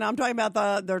the skin. I'm talking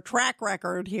about their track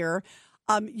record here.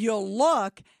 You'll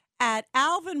look at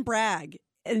Alvin Bragg,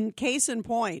 in case in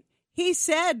point. He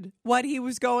said what he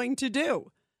was going to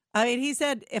do. I mean, he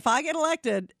said, if I get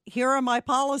elected, here are my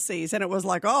policies. And it was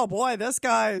like, oh, boy, this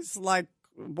guy's like,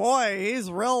 boy, he's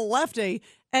real lefty.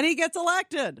 And he gets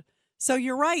elected. So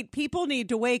you're right. People need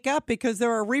to wake up because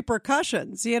there are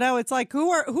repercussions. It's like,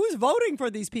 who's voting for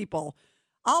these people?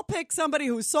 I'll pick somebody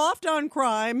who's soft on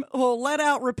crime, who'll let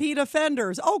out repeat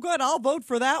offenders. Oh, good. I'll vote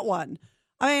for that one.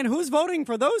 I mean, who's voting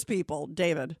for those people,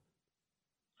 David?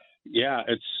 Yeah,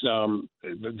 it's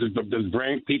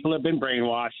the people have been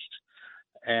brainwashed,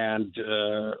 and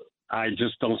I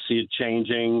just don't see it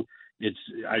changing.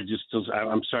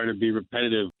 I'm sorry to be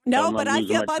repetitive. No, but I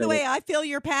feel, by the way, I feel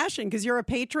your passion because you're a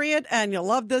patriot and you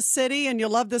love this city and you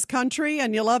love this country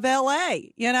and you love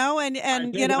L.A., yeah.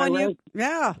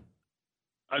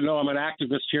 I know I'm an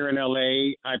activist here in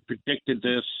L.A. I predicted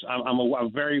this. I'm a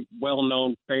very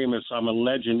well-known, famous, I'm a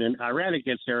legend, and I ran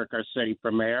against Eric Garcetti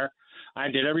for mayor. I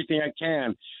did everything I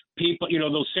can. People,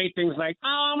 they'll say things like,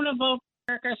 I'm going to vote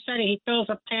for Eric Garcetti. He throws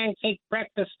a pancake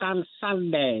breakfast on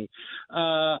Sunday.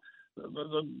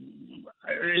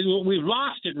 We've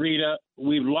lost it, Rita.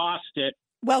 We've lost it.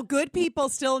 Well, good people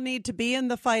still need to be in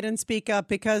the fight and speak up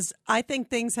because I think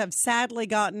things have sadly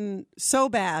gotten so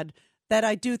bad that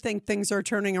I do think things are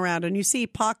turning around. And you see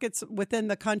pockets within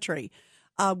the country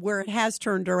where it has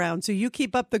turned around. So you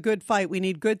keep up the good fight. We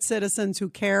need good citizens who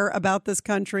care about this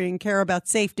country and care about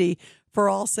safety for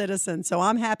all citizens. So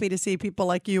I'm happy to see people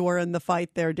like you are in the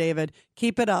fight there, David.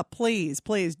 Keep it up. Please,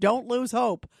 please don't lose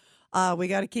hope. We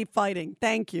got to keep fighting.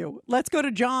 Thank you. Let's go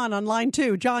to John on line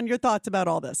 2. John, your thoughts about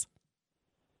all this?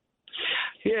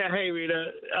 Yeah, hey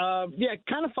Rita.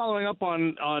 Kind of following up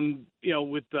on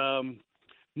with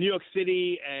New York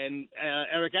City and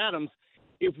Eric Adams.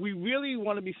 If we really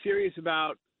want to be serious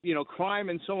about crime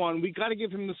and so on, we got to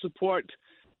give him the support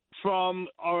from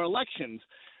our elections.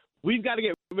 We've got to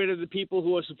get rid of the people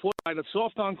who are supported by the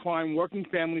Soft on Crime Working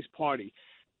Families Party.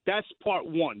 That's part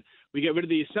one. We get rid of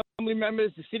the assembly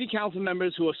members, the city council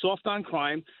members who are soft on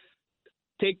crime.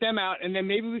 Take them out, and then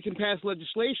maybe we can pass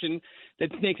legislation that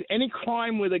makes any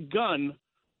crime with a gun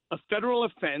a federal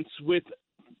offense with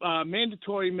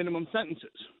mandatory minimum sentences.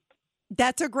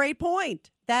 That's a great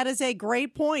point. That is a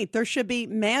great point. There should be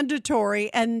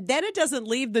mandatory, and then it doesn't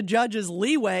leave the judges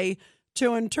leeway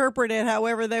to interpret it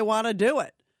however they want to do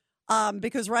it.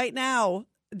 Because right now,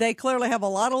 they clearly have a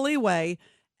lot of leeway,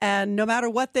 and no matter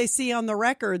what they see on the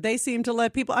record, they seem to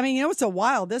let people. I mean, it's a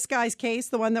while. This guy's case,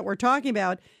 the one that we're talking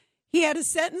about, he had his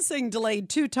sentencing delayed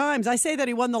 2 times. I say that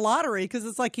he won the lottery because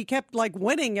it's like he kept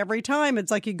winning every time.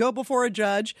 It's like you go before a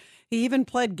judge. He even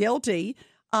pled guilty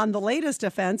on the latest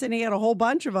offense, and he had a whole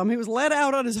bunch of them. He was let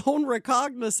out on his own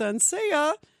recognizance. See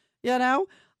ya,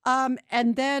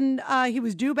 and then he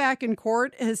was due back in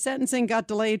court. His sentencing got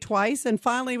delayed twice, and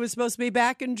finally he was supposed to be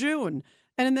back in June.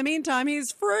 And in the meantime,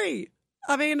 he's free.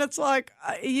 I mean, it's like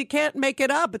you can't make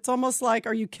it up. It's almost like,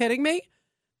 are you kidding me?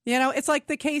 It's like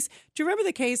the case. Do you remember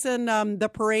the case in the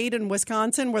parade in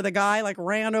Wisconsin where the guy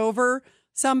ran over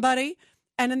somebody?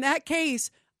 And in that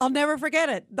case, I'll never forget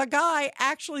it. The guy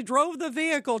actually drove the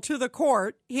vehicle to the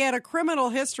court. He had a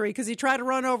criminal history because he tried to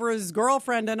run over his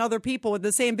girlfriend and other people with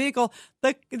the same vehicle.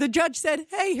 The judge said,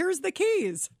 hey, here's the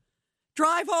keys.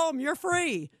 Drive home. You're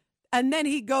free. And then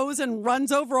he goes and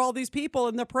runs over all these people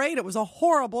in the parade. It was a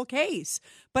horrible case.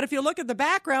 But if you look at the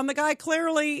background, the guy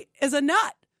clearly is a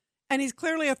nut. And he's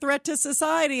clearly a threat to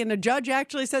society. And the judge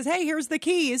actually says, hey, here's the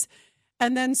keys.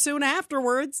 And then soon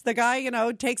afterwards, the guy,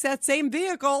 takes that same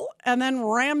vehicle and then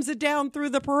rams it down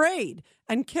through the parade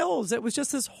and kills. It was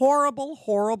just this horrible,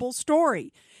 horrible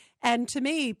story. And to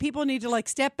me, people need to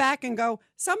step back and go,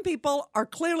 some people are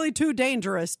clearly too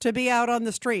dangerous to be out on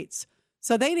the streets.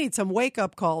 So they need some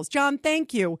wake-up calls. John,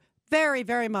 thank you very,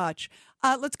 very much.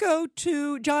 Let's go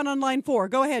to John on line 4.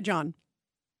 Go ahead, John.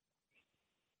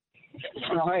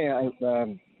 Hi, I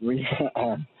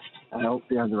hope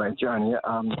you have the right John. Yeah,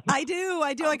 I do.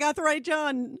 I got the right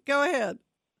John. Go ahead.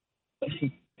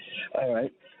 All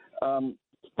right. I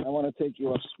want to take you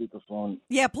off speakerphone.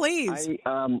 Yeah, please.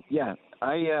 I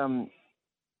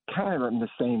kind of am the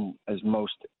same as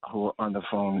most who are on the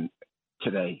phone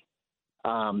today.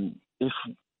 If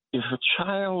a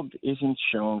child isn't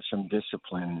shown some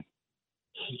discipline,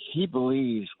 he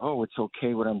believes, oh, it's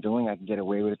okay what I'm doing. I can get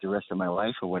away with it the rest of my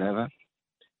life or whatever.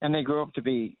 And they grow up to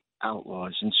be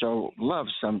outlaws. And so love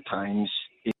sometimes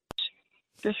is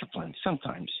discipline,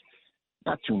 sometimes.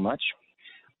 Not too much.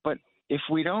 But if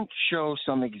we don't show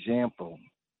some example,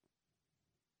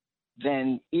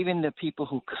 then even the people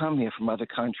who come here from other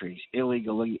countries,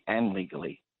 illegally and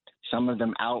legally, some of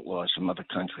them outlaws from other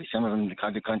countries, some of them the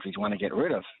other countries want to get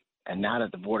rid of. And now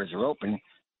that the borders are open,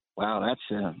 wow, that's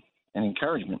an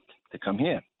encouragement to come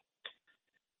here.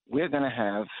 We're going to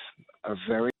have a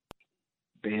very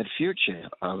bad future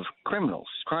of criminals,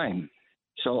 crime.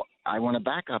 So I want to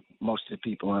back up most of the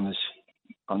people on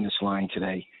this line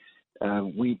today.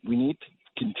 We need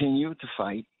to continue to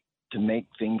fight to make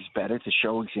things better, to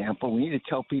show example. We need to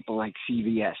tell people like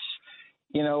CVS,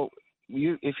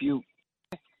 if you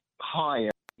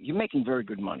hire, you're making very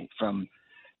good money from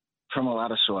a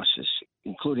lot of sources,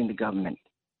 including the government,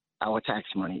 our tax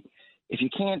money. If you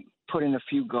can't put in a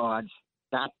few guards,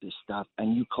 stop this stuff,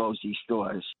 and you close these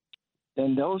stores,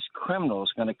 then those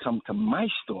criminals are going to come to my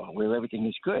store where everything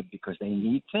is good because they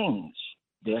need things.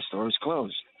 Their store is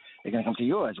closed. They're going to come to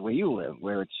yours where you live,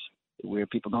 where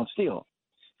people don't steal.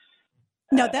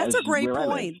 No, that's a great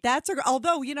point.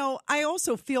 Although, I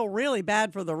also feel really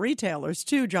bad for the retailers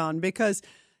too, John, because,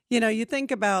 you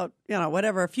think about,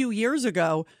 a few years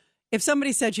ago, if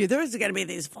somebody said to you, there's going to be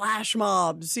these flash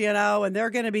mobs, and they're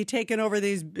going to be taking over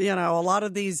these, a lot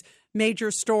of these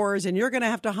major stores, and you're going to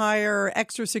have to hire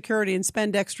extra security and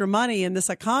spend extra money in this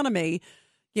economy,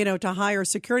 to hire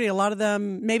security. A lot of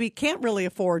them maybe can't really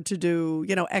afford to do,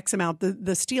 X amount.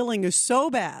 The stealing is so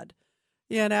bad,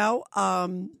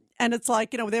 and it's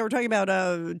like, they were talking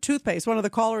about toothpaste. One of the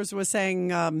callers was saying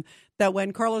that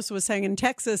when Carlos was saying in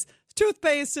Texas,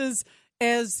 toothpaste is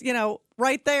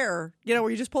right there, where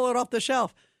you just pull it off the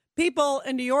shelf. people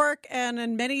in New York and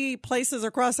in many places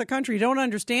across the country don't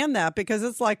understand that, because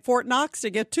it's like Fort Knox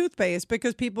to get toothpaste,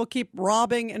 because people keep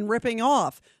robbing and ripping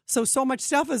off. So much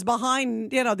stuff is behind,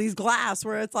 these glass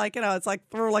where it's like, it's like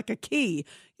through like a key.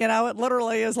 It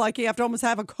literally is like you have to almost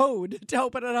have a code to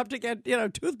open it up to get,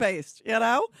 toothpaste,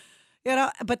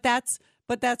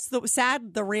 but that's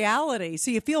the reality. So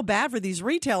you feel bad for these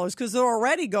retailers because they're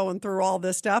already going through all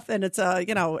this stuff, and it's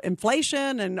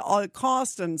inflation and all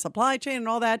cost and supply chain and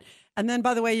all that. And then,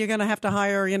 by the way, you're going to have to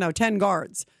hire 10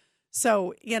 guards.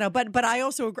 So but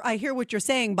I hear what you're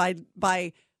saying.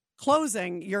 By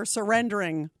closing, you're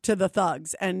surrendering to the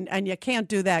thugs, and you can't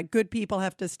do that. Good people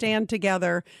have to stand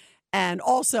together, and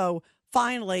also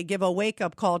finally give a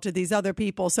wake-up call to these other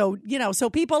people. So, so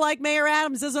people like Mayor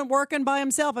Adams isn't working by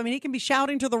himself. I mean, he can be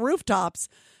shouting to the rooftops,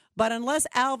 but unless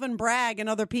Alvin Bragg and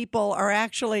other people are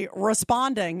actually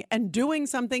responding and doing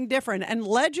something different, and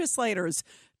legislators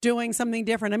doing something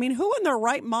different. I mean, who in their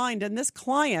right mind in this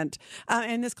climate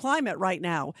right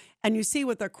now? And you see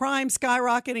with the crime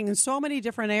skyrocketing in so many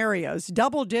different areas,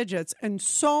 double digits in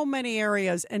so many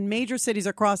areas in major cities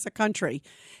across the country.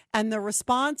 And the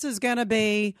response is going to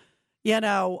be,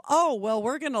 oh, well,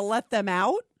 we're going to let them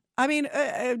out. I mean,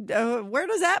 where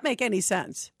does that make any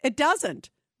sense? It doesn't.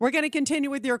 We're going to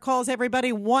continue with your calls,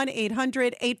 everybody.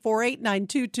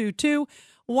 1-800-848-9222.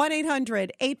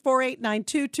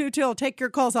 1-800-848-9222. I'll take your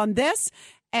calls on this.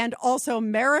 And also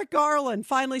Merrick Garland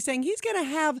finally saying he's going to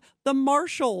have the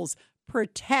marshals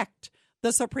protect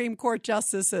the Supreme Court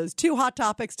justices. Two hot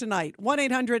topics tonight.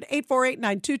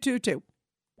 1-800-848-9222.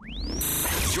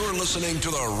 You're listening to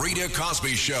The Rita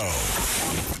Cosby Show.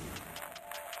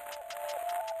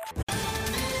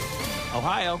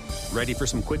 Ohio, ready for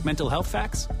some quick mental health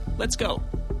facts? Let's go.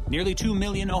 Nearly 2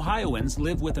 million Ohioans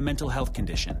live with a mental health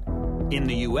condition. In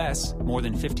the U.S., more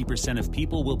than 50% of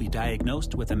people will be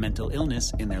diagnosed with a mental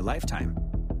illness in their lifetime.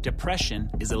 Depression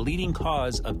is a leading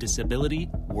cause of disability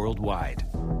worldwide.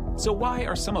 So why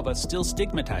are some of us still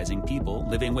stigmatizing people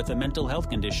living with a mental health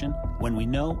condition when we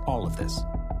know all of this?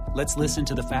 Let's listen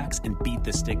to the facts and beat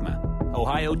the stigma.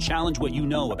 Ohio, challenge what you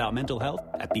know about mental health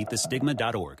at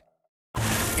beatthestigma.org.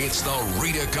 It's the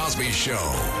Rita Cosby Show.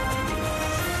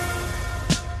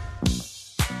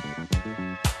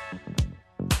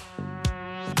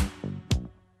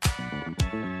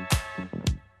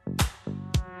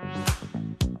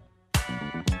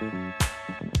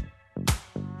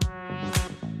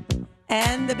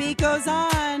 And the beat goes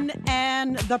on,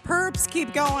 and the perps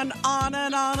keep going on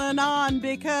and on and on,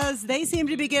 because they seem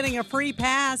to be getting a free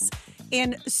pass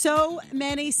in so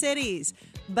many cities.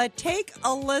 But take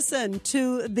a listen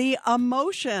to the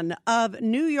emotion of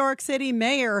New York City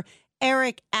Mayor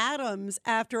Eric Adams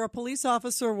after a police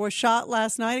officer was shot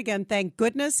last night. Again, thank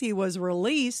goodness he was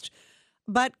released.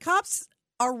 But cops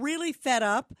are really fed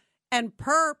up, and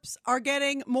perps are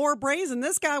getting more brazen.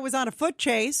 This guy was on a foot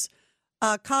chase.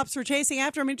 Cops were chasing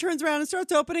after him. He turns around and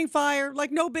starts opening fire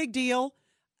like no big deal.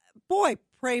 Boy,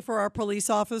 pray for our police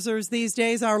officers these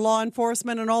days, our law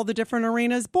enforcement in all the different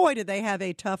arenas. Boy, do they have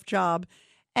a tough job.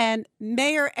 And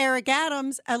Mayor Eric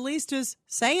Adams at least is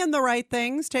saying the right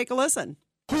things. Take a listen.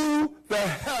 Who the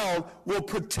hell will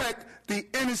protect the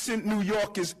innocent New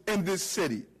Yorkers in this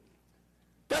city?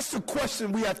 That's the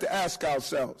question we have to ask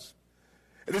ourselves.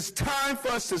 It is time for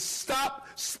us to stop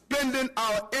spending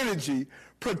our energy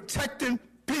protecting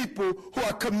people who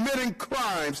are committing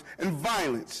crimes and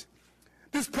violence.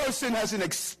 This person has an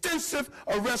extensive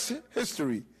arrest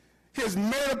history. He has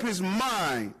made up his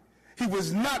mind he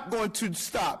was not going to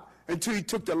stop until he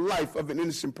took the life of an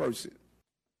innocent person.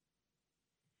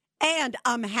 And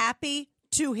I'm happy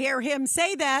to hear him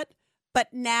say that.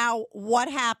 But now what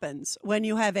happens when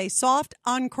you have a soft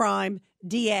on crime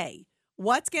DA?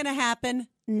 What's going to happen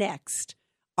next?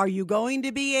 Are you going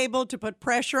to be able to put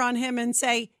pressure on him and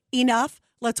say, enough,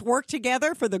 let's work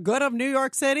together for the good of New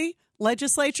York City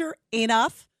legislature,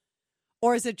 enough?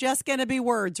 Or is it just going to be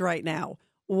words right now?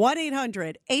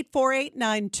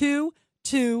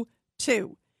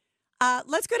 1-800-848-9222.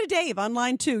 Let's go to Dave on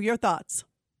line 2. Your thoughts?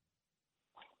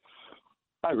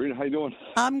 Hi, Rita. How you doing?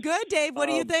 I'm good, Dave. What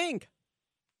do you think?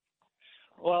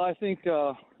 Well, I think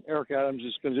Eric Adams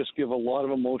is going to just give a lot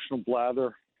of emotional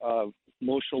blather,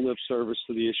 emotional lip service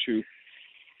to the issue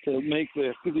to give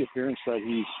the appearance that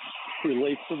he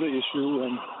relates to the issue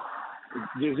and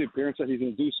gives the appearance that he's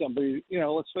going to do something. You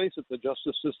know, let's face it, the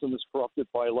justice system is corrupted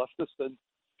by leftists, and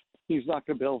he's not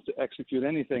going to be able to execute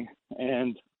anything.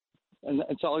 And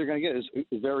that's all you're going to get is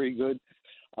very good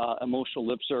emotional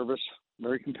lip service,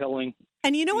 very compelling.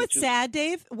 And you know what's sad,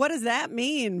 Dave? What does that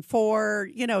mean for,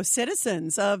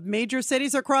 citizens of major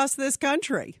cities across this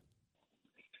country?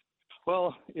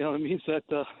 Well, it means that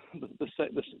the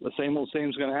same old same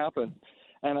is going to happen.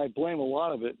 And I blame a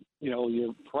lot of it.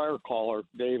 Your prior caller,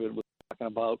 David, was talking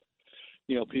about,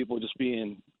 people just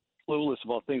being clueless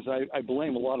about things. I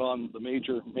blame a lot on the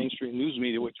major mainstream news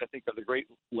media, which I think are the great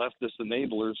leftist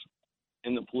enablers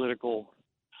in the political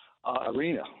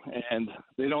arena. And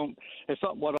they don't, it's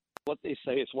not what they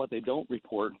say, it's what they don't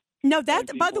report. No,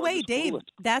 by the way, Dave,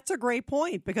 that's a great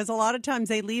point, because a lot of times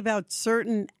they leave out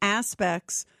certain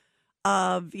aspects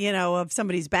of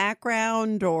somebody's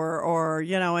background or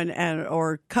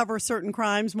or cover certain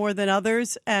crimes more than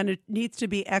others, and it needs to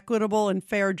be equitable and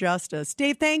fair justice.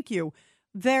 Dave, thank you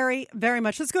very, very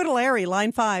much. Let's go to Larry,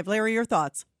 line 5. Larry, your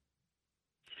thoughts?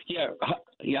 Yeah.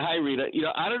 Hi, Rita.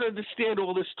 I don't understand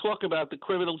all this talk about the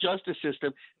criminal justice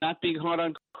system not being hard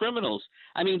on criminals.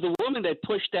 I mean, the woman that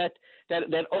pushed that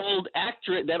old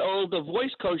actress, that old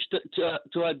voice coach to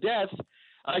her death,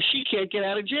 she can't get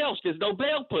out of jail. There's no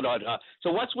bail put on her.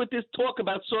 So what's with this talk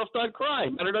about soft on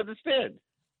crime? I don't understand.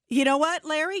 You know what,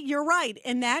 Larry? You're right.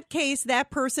 In that case, that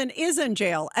person is in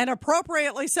jail, and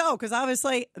appropriately so, because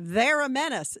obviously they're a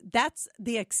menace. That's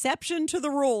the exception to the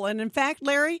rule. And in fact,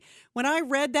 Larry, when I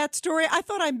read that story, I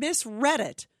thought I misread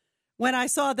it. When I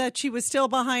saw that she was still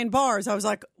behind bars, I was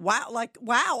like,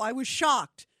 wow, I was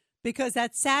shocked, because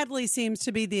that sadly seems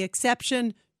to be the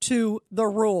exception to the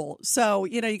rule. So,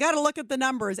 you got to look at the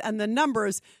numbers, and the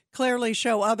numbers clearly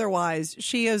show otherwise.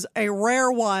 She is a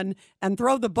rare one, and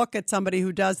throw the book at somebody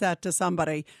who does that to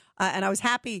somebody. And I was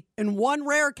happy in one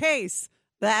rare case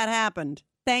that happened.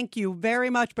 Thank you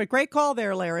very much. But great call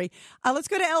there, Larry. Let's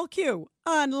go to LQ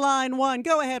on line 1.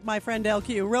 Go ahead, my friend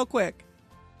LQ, real quick.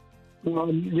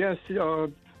 Yes,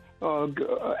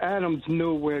 Adams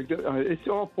knew where it's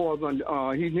all falls on.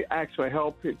 He asked for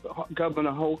help.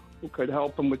 Governor Holt could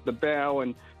help him with the bail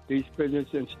and these prisoners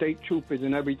and state troopers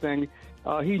and everything.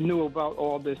 He knew about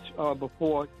all this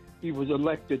before he was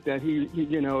elected. That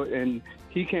and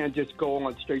he can't just go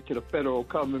on straight to the federal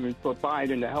government for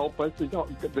Biden to help us. It's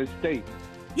the state.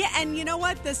 Yeah, and you know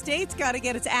what? The state's got to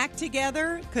get its act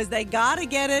together, because they got to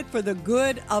get it for the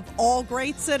good of all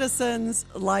great citizens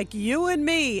like you and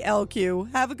me,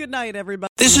 LQ. Have a good night, everybody.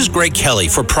 This is Greg Kelly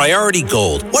for Priority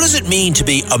Gold. What does it mean to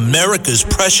be America's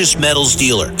precious metals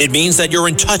dealer? It means that you're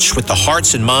in touch with the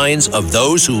hearts and minds of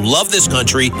those who love this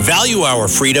country, value our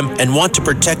freedom, and want to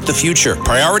protect the future.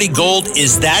 Priority Gold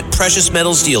is that precious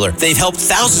metals dealer. They've helped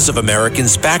thousands of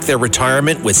Americans back their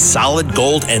retirement with solid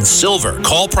gold and silver.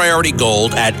 Call Priority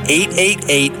Gold at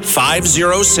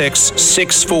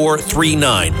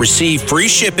 888-506-6439. Receive free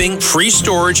shipping, free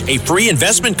storage, a free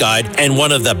investment guide, and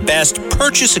one of the best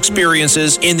purchase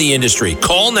experiences in the industry.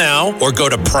 Call now or go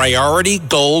to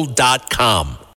PriorityGold.com.